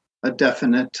a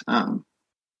definite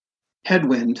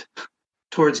headwind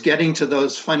towards getting to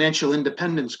those financial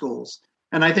independence goals.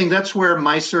 And I think that's where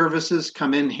my services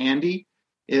come in handy.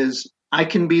 Is I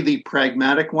can be the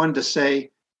pragmatic one to say,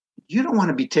 you don't want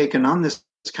to be taking on this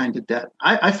kind of debt.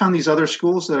 I found these other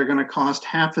schools that are going to cost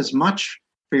half as much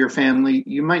for your family.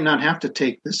 You might not have to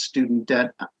take this student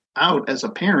debt out as a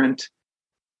parent.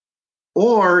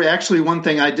 Or actually, one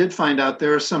thing I did find out,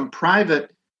 there are some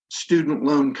private student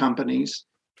loan companies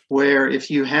where if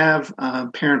you have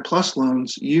Parent Plus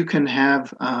loans, you can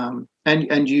have,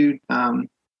 and you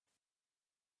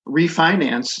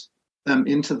refinance them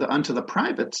onto the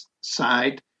private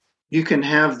side, you can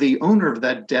have the owner of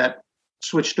that debt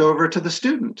switched over to the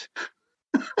student.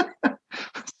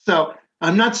 So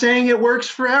I'm not saying it works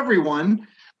for everyone.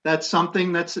 That's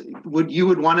something you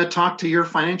would want to talk to your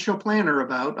financial planner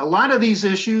about. A lot of these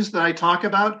issues that I talk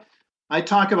about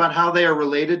how they are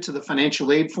related to the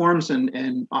financial aid forms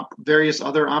and various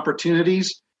other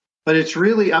opportunities, but it's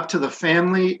really up to the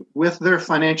family with their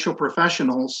financial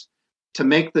professionals to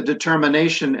make the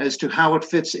determination as to how it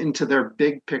fits into their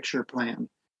big picture plan.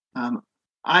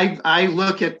 I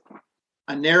look at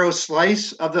a narrow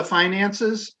slice of the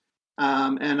finances,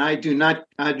 and I do not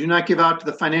give out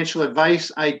the financial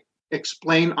advice. I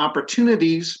explain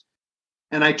opportunities,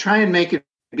 and I try and make it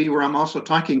be where I'm also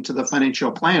talking to the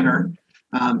financial planner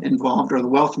involved or the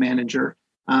wealth manager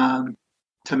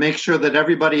to make sure that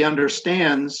everybody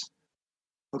understands.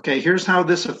 Okay, here's how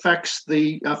this affects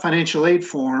the financial aid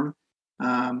form.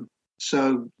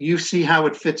 So you see how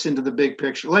it fits into the big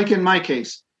picture. Like in my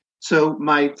case, so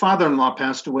my father-in-law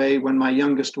passed away when my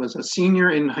youngest was a senior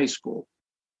in high school.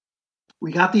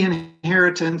 We got the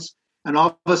inheritance, and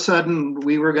all of a sudden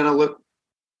we were going to look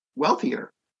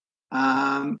wealthier.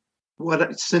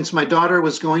 Since my daughter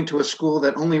was going to a school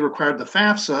that only required the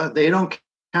FAFSA, they don't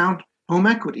count home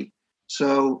equity.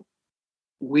 So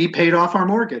we paid off our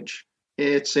mortgage.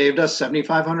 It saved us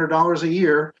 $7,500 a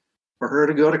year for her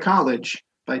to go to college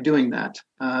by doing that,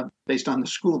 based on the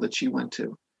school that she went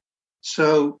to.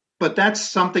 So, but that's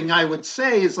something I would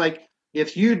say is like,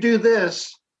 if you do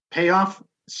this, pay off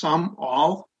some,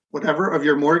 all, whatever of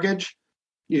your mortgage,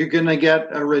 you're going to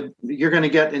get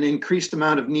an increased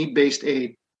amount of need-based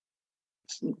aid.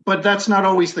 But that's not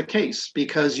always the case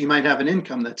because you might have an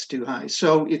income that's too high.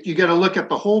 So if you got to look at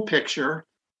the whole picture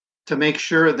to make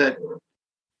sure that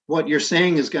what you're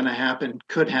saying is going to happen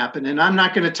could happen. And I'm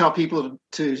not going to tell people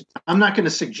I'm not going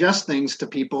to suggest things to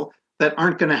people that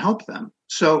aren't going to help them.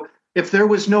 So if there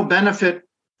was no benefit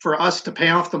for us to pay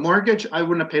off the mortgage, I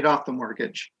wouldn't have paid off the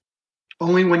mortgage.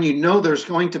 Only when you know there's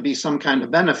going to be some kind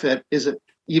of benefit is it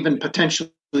even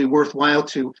potentially worthwhile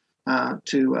to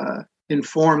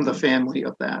inform the family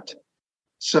of that.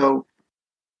 So,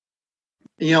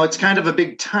 it's kind of a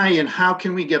big tie-in. How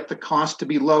can we get the cost to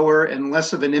be lower and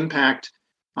less of an impact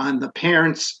on the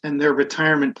parents and their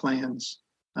retirement plans?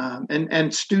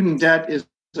 And student debt is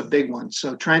a big one.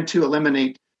 So trying to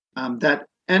eliminate that.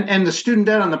 And the student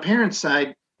debt on the parent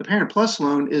side, the Parent Plus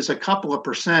loan is a couple of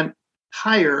percent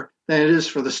higher than it is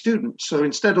for the student. So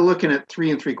instead of looking at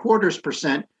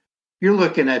 3.75%, you're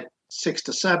looking at 6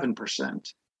 to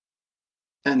 7%.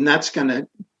 And that's going to,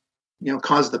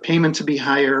 cause the payment to be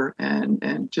higher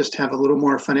and just have a little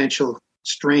more financial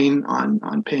strain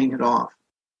on paying it off.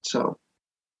 So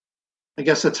I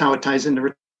guess that's how it ties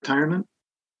into retirement.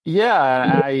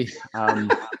 Yeah,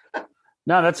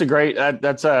 no, that's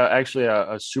actually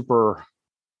a super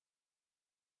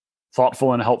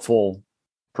thoughtful and helpful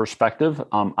perspective.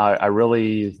 I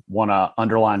really want to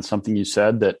underline something you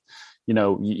said that,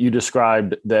 you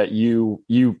described that you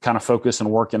kind of focus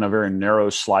and work in a very narrow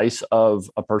slice of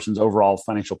a person's overall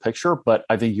financial picture. But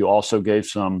I think you also gave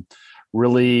some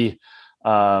really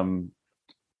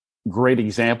great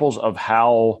examples of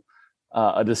how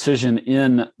a decision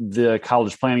in the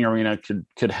college planning arena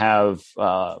could have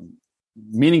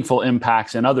meaningful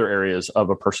impacts in other areas of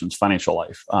a person's financial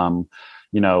life.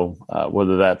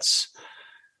 Whether that's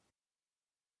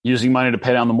using money to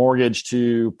pay down the mortgage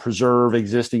to preserve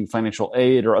existing financial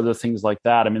aid or other things like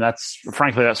that. I mean, that's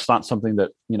not something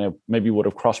that, maybe would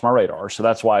have crossed my radar. So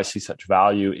that's why I see such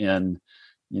value in,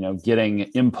 getting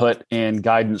input and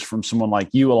guidance from someone like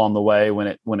you along the way when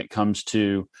it comes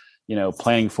to,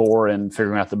 planning for and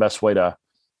figuring out the best way to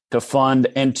fund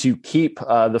and to keep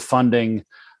the funding,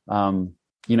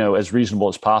 as reasonable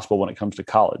as possible when it comes to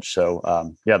college.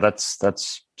 So,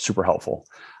 that's super helpful.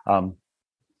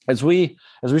 As we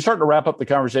start to wrap up the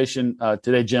conversation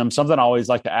today, Jim, something I always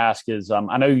like to ask is,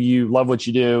 I know you love what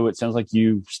you do. It sounds like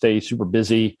you stay super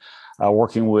busy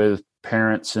working with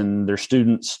parents and their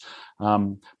students.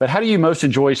 But how do you most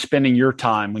enjoy spending your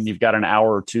time when you've got an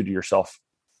hour or two to yourself?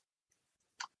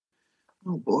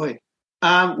 Oh, boy.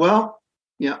 I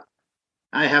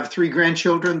have 3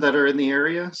 grandchildren that are in the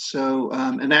area. So,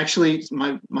 and actually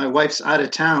my wife's out of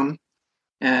town,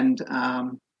 and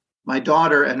my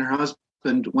daughter and her husband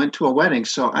went to a wedding.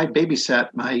 So I babysat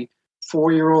my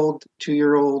 4-year-old,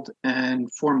 2-year-old, and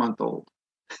 4-month-old.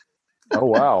 Oh,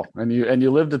 wow. And you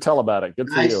lived to tell about it. Good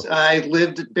for you. I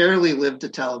barely lived to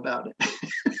tell about it.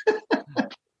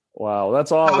 Wow.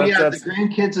 That's all. The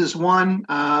grandkids is one.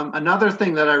 Another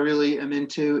thing that I really am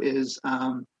into is,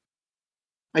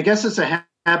 I guess it's a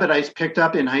habit I picked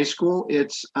up in high school.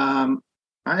 It's, I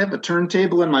have a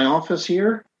turntable in my office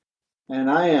here, and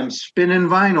I am spinning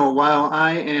vinyl while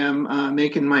I am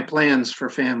making my plans for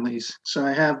families. So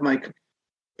I have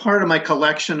part of my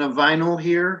collection of vinyl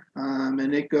here,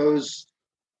 and it goes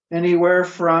anywhere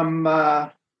from,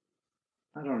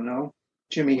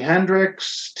 Jimi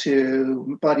Hendrix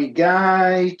to Buddy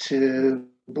Guy to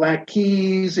Black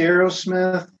Keys,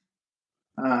 Aerosmith,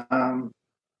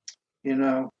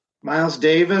 Miles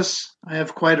Davis. I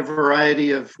have quite a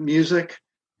variety of music,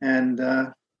 and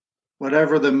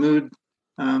whatever the mood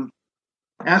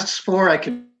asks for, I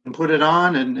can put it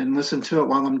on and listen to it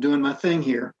while I'm doing my thing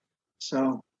here.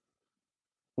 So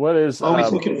What is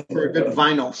always looking for a good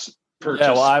vinyl purchase.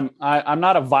 Yeah, well, I'm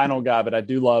not a vinyl guy, but I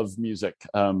do love music.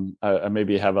 I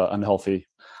maybe have an unhealthy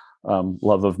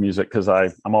love of music because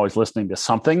I'm always listening to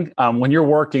something. When you're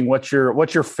working, what's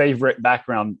your favorite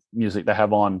background music to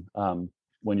have on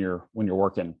when you're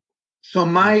working? So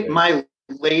my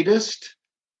latest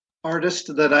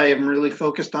artist that I am really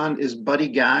focused on is Buddy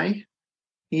Guy.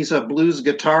 He's a blues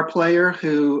guitar player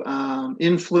who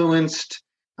influenced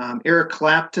Eric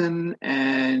Clapton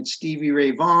and Stevie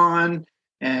Ray Vaughan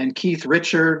and Keith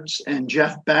Richards and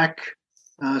Jeff Beck,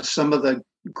 some of the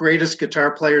greatest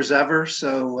guitar players ever.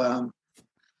 So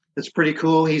it's pretty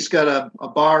cool. He's got a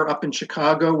bar up in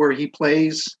Chicago where he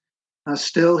plays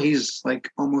still. He's like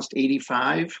almost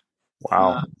 85.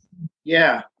 Wow.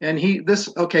 Yeah. And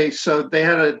so they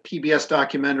had a PBS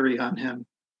documentary on him.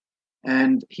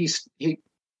 And he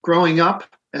growing up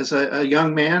as a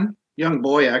young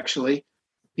boy, actually,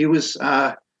 he was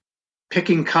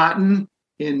picking cotton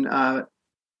in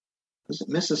was it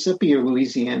Mississippi or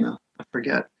Louisiana? I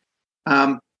forget.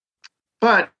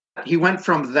 But he went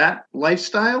from that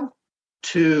lifestyle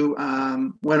to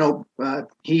when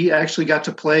he actually got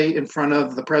to play in front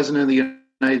of the President of the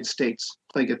United States,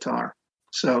 play guitar.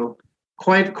 So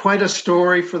quite a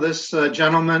story for this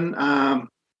gentleman.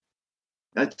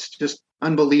 That's just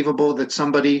unbelievable that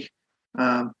somebody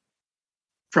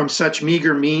from such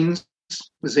meager means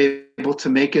was able to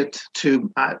make it to,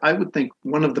 I would think,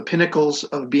 one of the pinnacles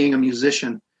of being a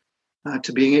musician,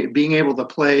 to being able to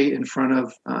play in front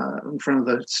of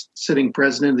the sitting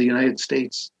president of the United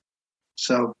States.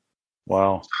 So,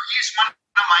 wow, so he's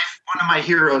one of my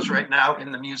heroes right now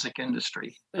in the music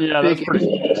industry. Yeah,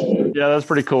 that's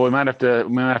pretty cool. We might have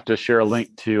to share a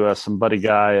link to some Buddy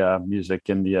Guy music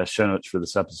in the show notes for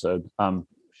this episode.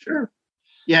 Sure.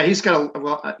 Yeah, he's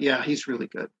he's really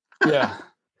good. Yeah.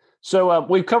 So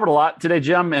we've covered a lot today,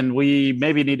 Jim, and we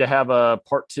maybe need to have a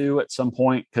part 2 at some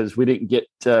point because we didn't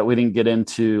get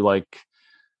into like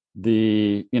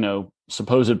the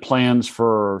supposed plans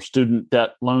for student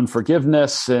debt loan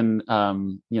forgiveness and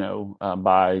by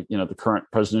the current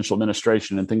presidential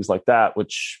administration and things like that.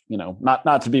 Which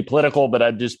not to be political, but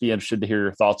I'd just be interested to hear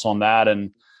your thoughts on that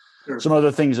and some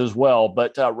other things as well.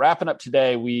 But wrapping up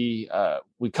today, we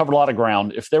covered a lot of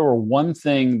ground. If there were one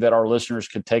thing that our listeners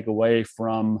could take away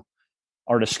from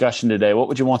our discussion today, what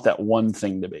would you want that one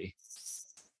thing to be?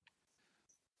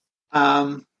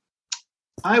 I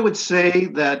would say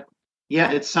that,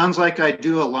 it sounds like I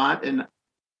do a lot, and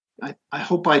I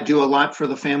hope I do a lot for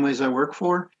the families I work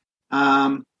for.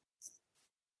 But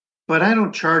I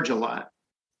don't charge a lot.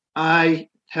 I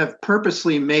have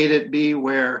purposely made it be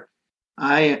where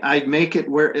I make it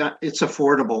where it's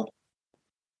affordable,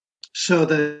 so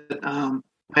that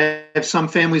I have some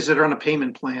families that are on a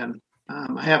payment plan.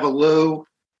 I have a low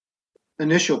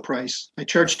initial price. I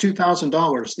charge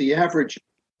 $2,000. The average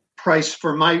price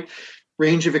for my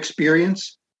range of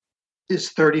experience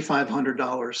is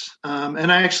 $3,500.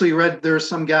 And I actually read there's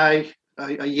some guy,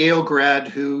 a Yale grad,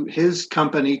 who his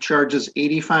company charges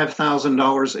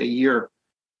 $85,000 a year.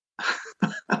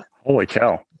 Holy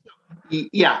cow.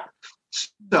 Yeah.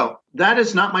 So that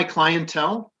is not my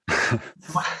clientele.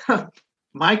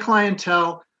 My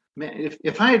clientele,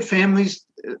 if I had families,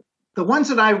 the ones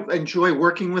that I enjoy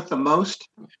working with the most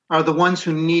are the ones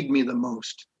who need me the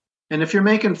most. And if you're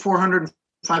making $400,000,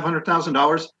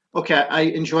 $500,000, okay, I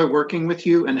enjoy working with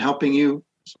you and helping you,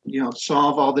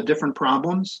 solve all the different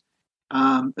problems.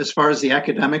 As far as the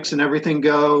academics and everything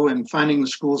go, and finding the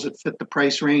schools that fit the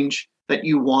price range that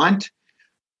you want.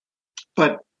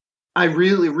 But I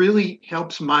really, really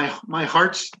helps my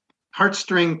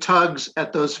heartstring tugs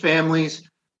at those families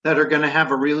that are going to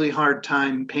have a really hard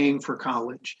time paying for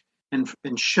college,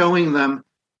 and showing them,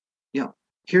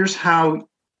 here's how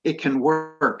it can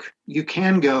work. You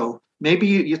can go.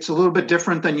 Maybe it's a little bit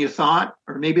different than you thought,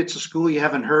 or maybe it's a school you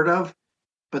haven't heard of,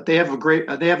 but they have a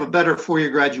better 4-year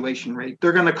graduation rate.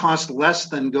 They're going to cost less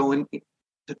than going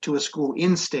to a school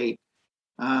in state.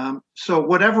 So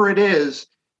whatever it is,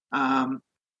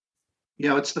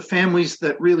 it's the families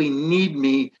that really need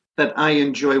me that I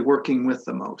enjoy working with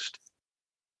the most.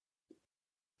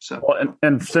 So, well,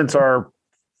 and since our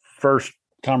first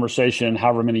conversation,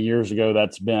 however many years ago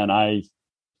that's been,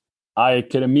 I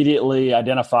could immediately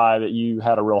identify that you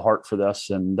had a real heart for this,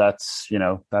 and that's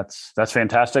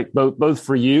fantastic. Both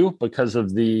for you because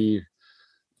of the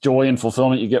joy and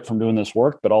fulfillment you get from doing this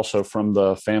work, but also from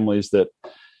the families that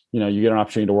you get an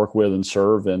opportunity to work with and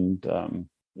serve. And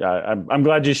I'm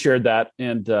glad you shared that.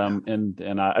 And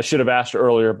I should have asked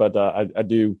earlier, but I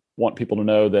do want people to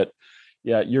know that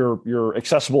you're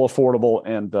accessible, affordable,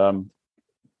 and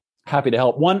Happy to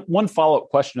help. One follow-up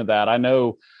question to that. I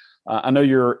know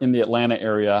you're in the Atlanta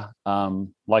area,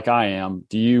 like I am.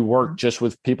 Do you work just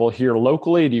with people here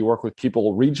locally? Do you work with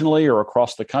people regionally or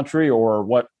across the country, or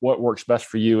what works best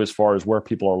for you as far as where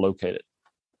people are located?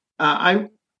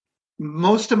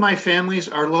 Most of my families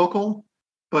are local,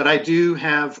 but I do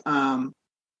have, I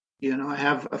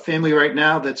have a family right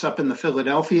now that's up in the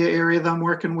Philadelphia area that I'm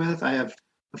working with. I have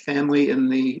a family in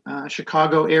the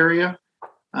Chicago area.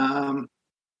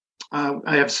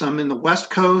 I have some in the West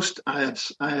Coast. I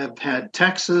have had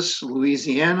Texas,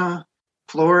 Louisiana,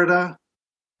 Florida,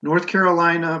 North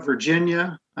Carolina,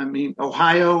 Virginia.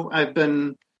 Ohio. I've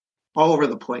been all over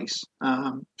the place.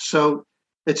 So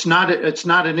it's not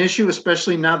an issue,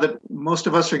 especially now that most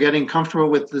of us are getting comfortable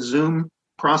with the Zoom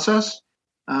process.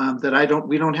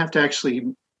 We don't have to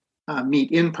actually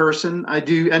meet in person. I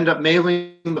do end up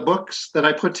mailing the books that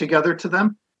I put together to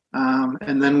them,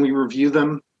 and then we review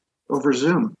them over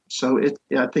Zoom. So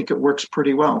I think it works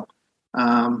pretty well.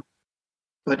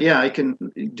 But yeah, I can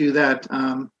do that.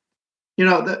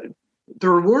 The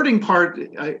rewarding part,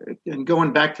 and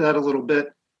going back to that a little bit,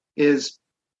 is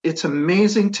it's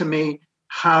amazing to me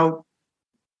how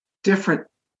different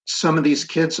some of these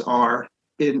kids are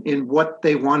in what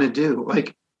they want to do.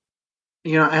 Like,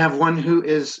 I have one who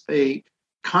is a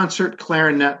concert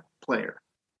clarinet player,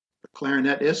 a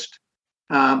clarinetist.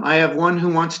 I have one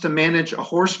who wants to manage a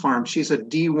horse farm. She's a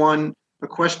D1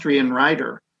 equestrian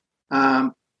rider. I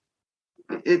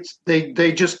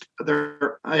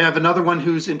have another one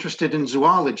who's interested in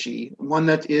zoology, one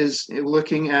that is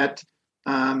looking at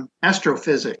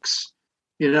astrophysics.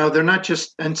 They're not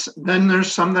just, and then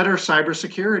there's some that are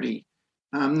cybersecurity.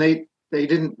 They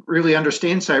didn't really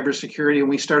understand cybersecurity when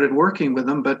we started working with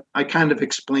them, but I kind of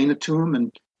explained it to them,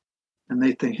 and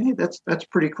they think, hey, that's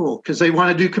pretty cool, because they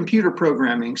want to do computer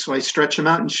programming. So I stretch them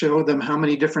out and show them how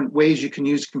many different ways you can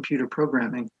use computer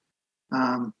programming.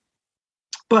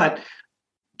 But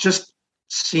just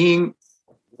seeing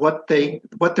what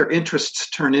their interests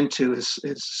turn into is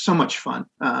so much fun.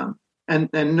 And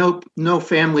no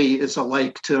family is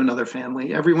alike to another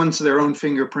family. Everyone's their own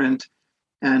fingerprint,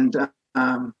 and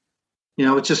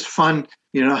it's just fun,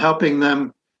 helping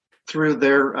them through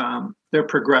their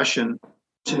progression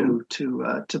to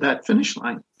that finish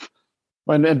line.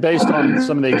 And based on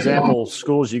some of the example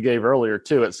schools you gave earlier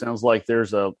too, it sounds like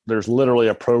there's literally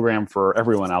a program for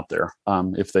everyone out there,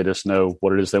 if they just know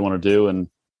what it is they want to do, and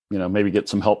maybe get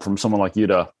some help from someone like you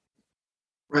to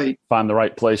find the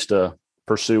right place to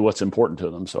pursue what's important to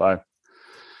them. So I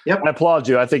applaud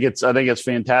you. I think it's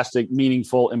fantastic,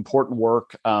 meaningful, important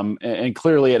work, and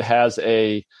clearly it has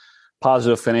a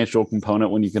positive financial component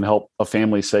when you can help a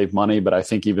family save money. But I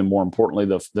think even more importantly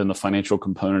than the financial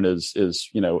component is, as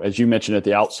you mentioned at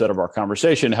the outset of our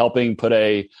conversation, helping put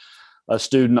a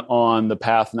student on the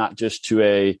path, not just to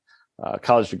a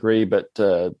college degree, but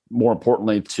more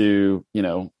importantly to,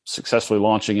 successfully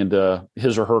launching into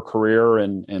his or her career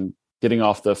and getting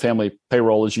off the family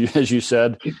payroll, as you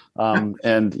said, and,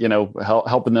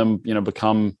 helping them,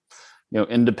 become,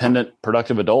 independent,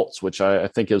 productive adults, which I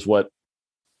think is what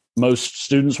most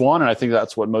students want. And I think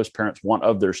that's what most parents want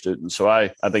of their students. So I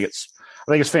think it's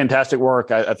fantastic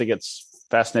work. I think it's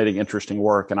fascinating, interesting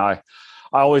work. And I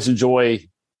always enjoy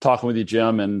talking with you,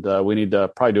 Jim, and we need to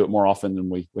probably do it more often than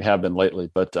we have been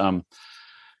lately. But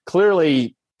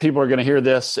clearly people are going to hear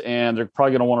this and they're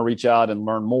probably going to want to reach out and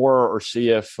learn more, or see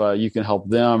if you can help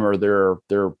them or their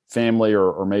family,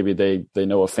 or maybe they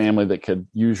know a family that could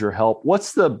use your help.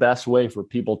 What's the best way for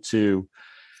people to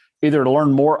either to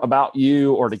learn more about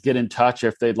you or to get in touch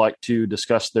if they'd like to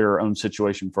discuss their own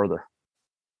situation further?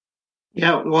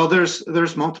 Yeah, well, there's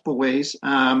multiple ways.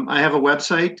 I have a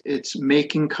website. It's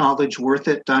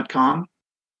makingcollegeworthit.com.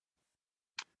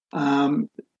 On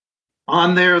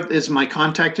there is my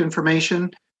contact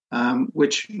information,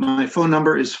 which my phone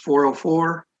number is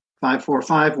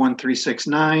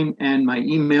 404-545-1369. And my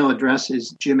email address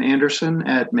is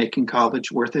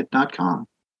jimanderson@makingcollegeworthit.com.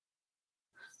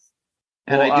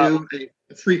 And I do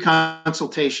a free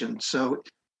consultation. So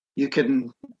you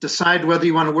can decide whether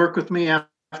you want to work with me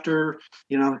after,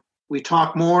 we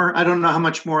talk more. I don't know how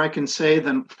much more I can say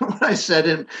than what I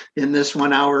said in this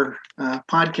 1 hour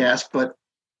podcast, but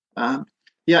and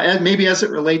maybe as it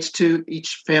relates to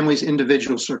each family's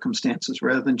individual circumstances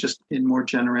rather than just in more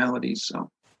generalities. So,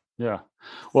 yeah.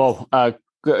 Well,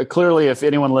 clearly, if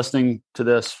anyone listening to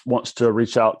this wants to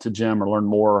reach out to Jim or learn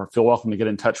more, feel welcome to get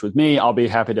in touch with me. I'll be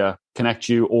happy to connect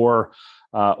you, or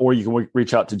you can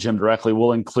reach out to Jim directly.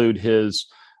 We'll include his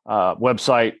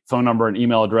website, phone number, and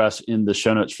email address in the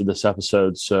show notes for this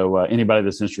episode. So anybody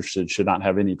that's interested should not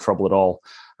have any trouble at all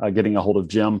getting a hold of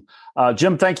Jim.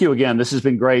 Jim, thank you again. This has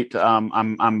been great.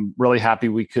 I'm really happy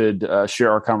we could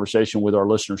share our conversation with our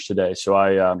listeners today. So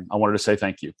I wanted to say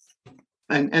thank you.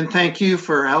 And thank you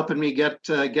for helping me get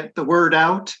the word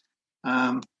out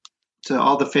to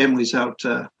all the families out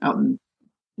in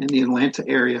the Atlanta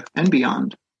area and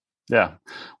beyond. Yeah.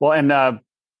 Well, and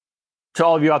to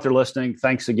all of you out there listening,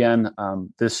 thanks again.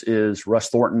 This is Russ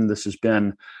Thornton. This has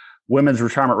been Women's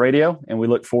Retirement Radio, and we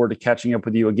look forward to catching up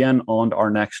with you again on our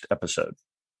next episode.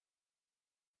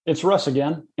 It's Russ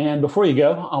again. And before you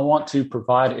go, I want to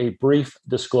provide a brief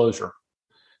disclosure.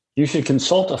 You should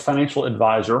consult a financial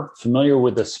advisor familiar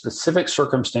with the specific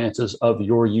circumstances of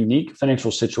your unique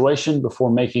financial situation before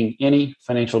making any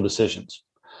financial decisions.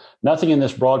 Nothing in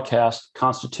this broadcast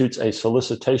constitutes a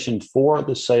solicitation for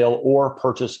the sale or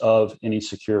purchase of any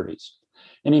securities.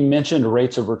 Any mentioned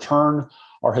rates of return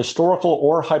are historical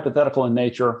or hypothetical in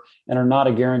nature and are not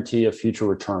a guarantee of future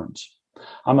returns.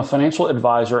 I'm a financial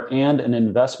advisor and an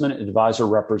investment advisor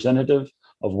representative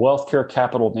of WealthCare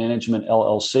Capital Management,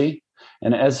 LLC,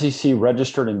 an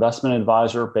SEC-registered investment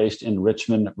advisor based in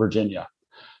Richmond, Virginia.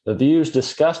 The views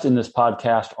discussed in this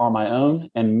podcast are my own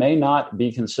and may not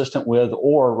be consistent with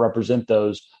or represent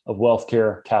those of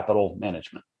WealthCare Capital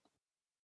Management.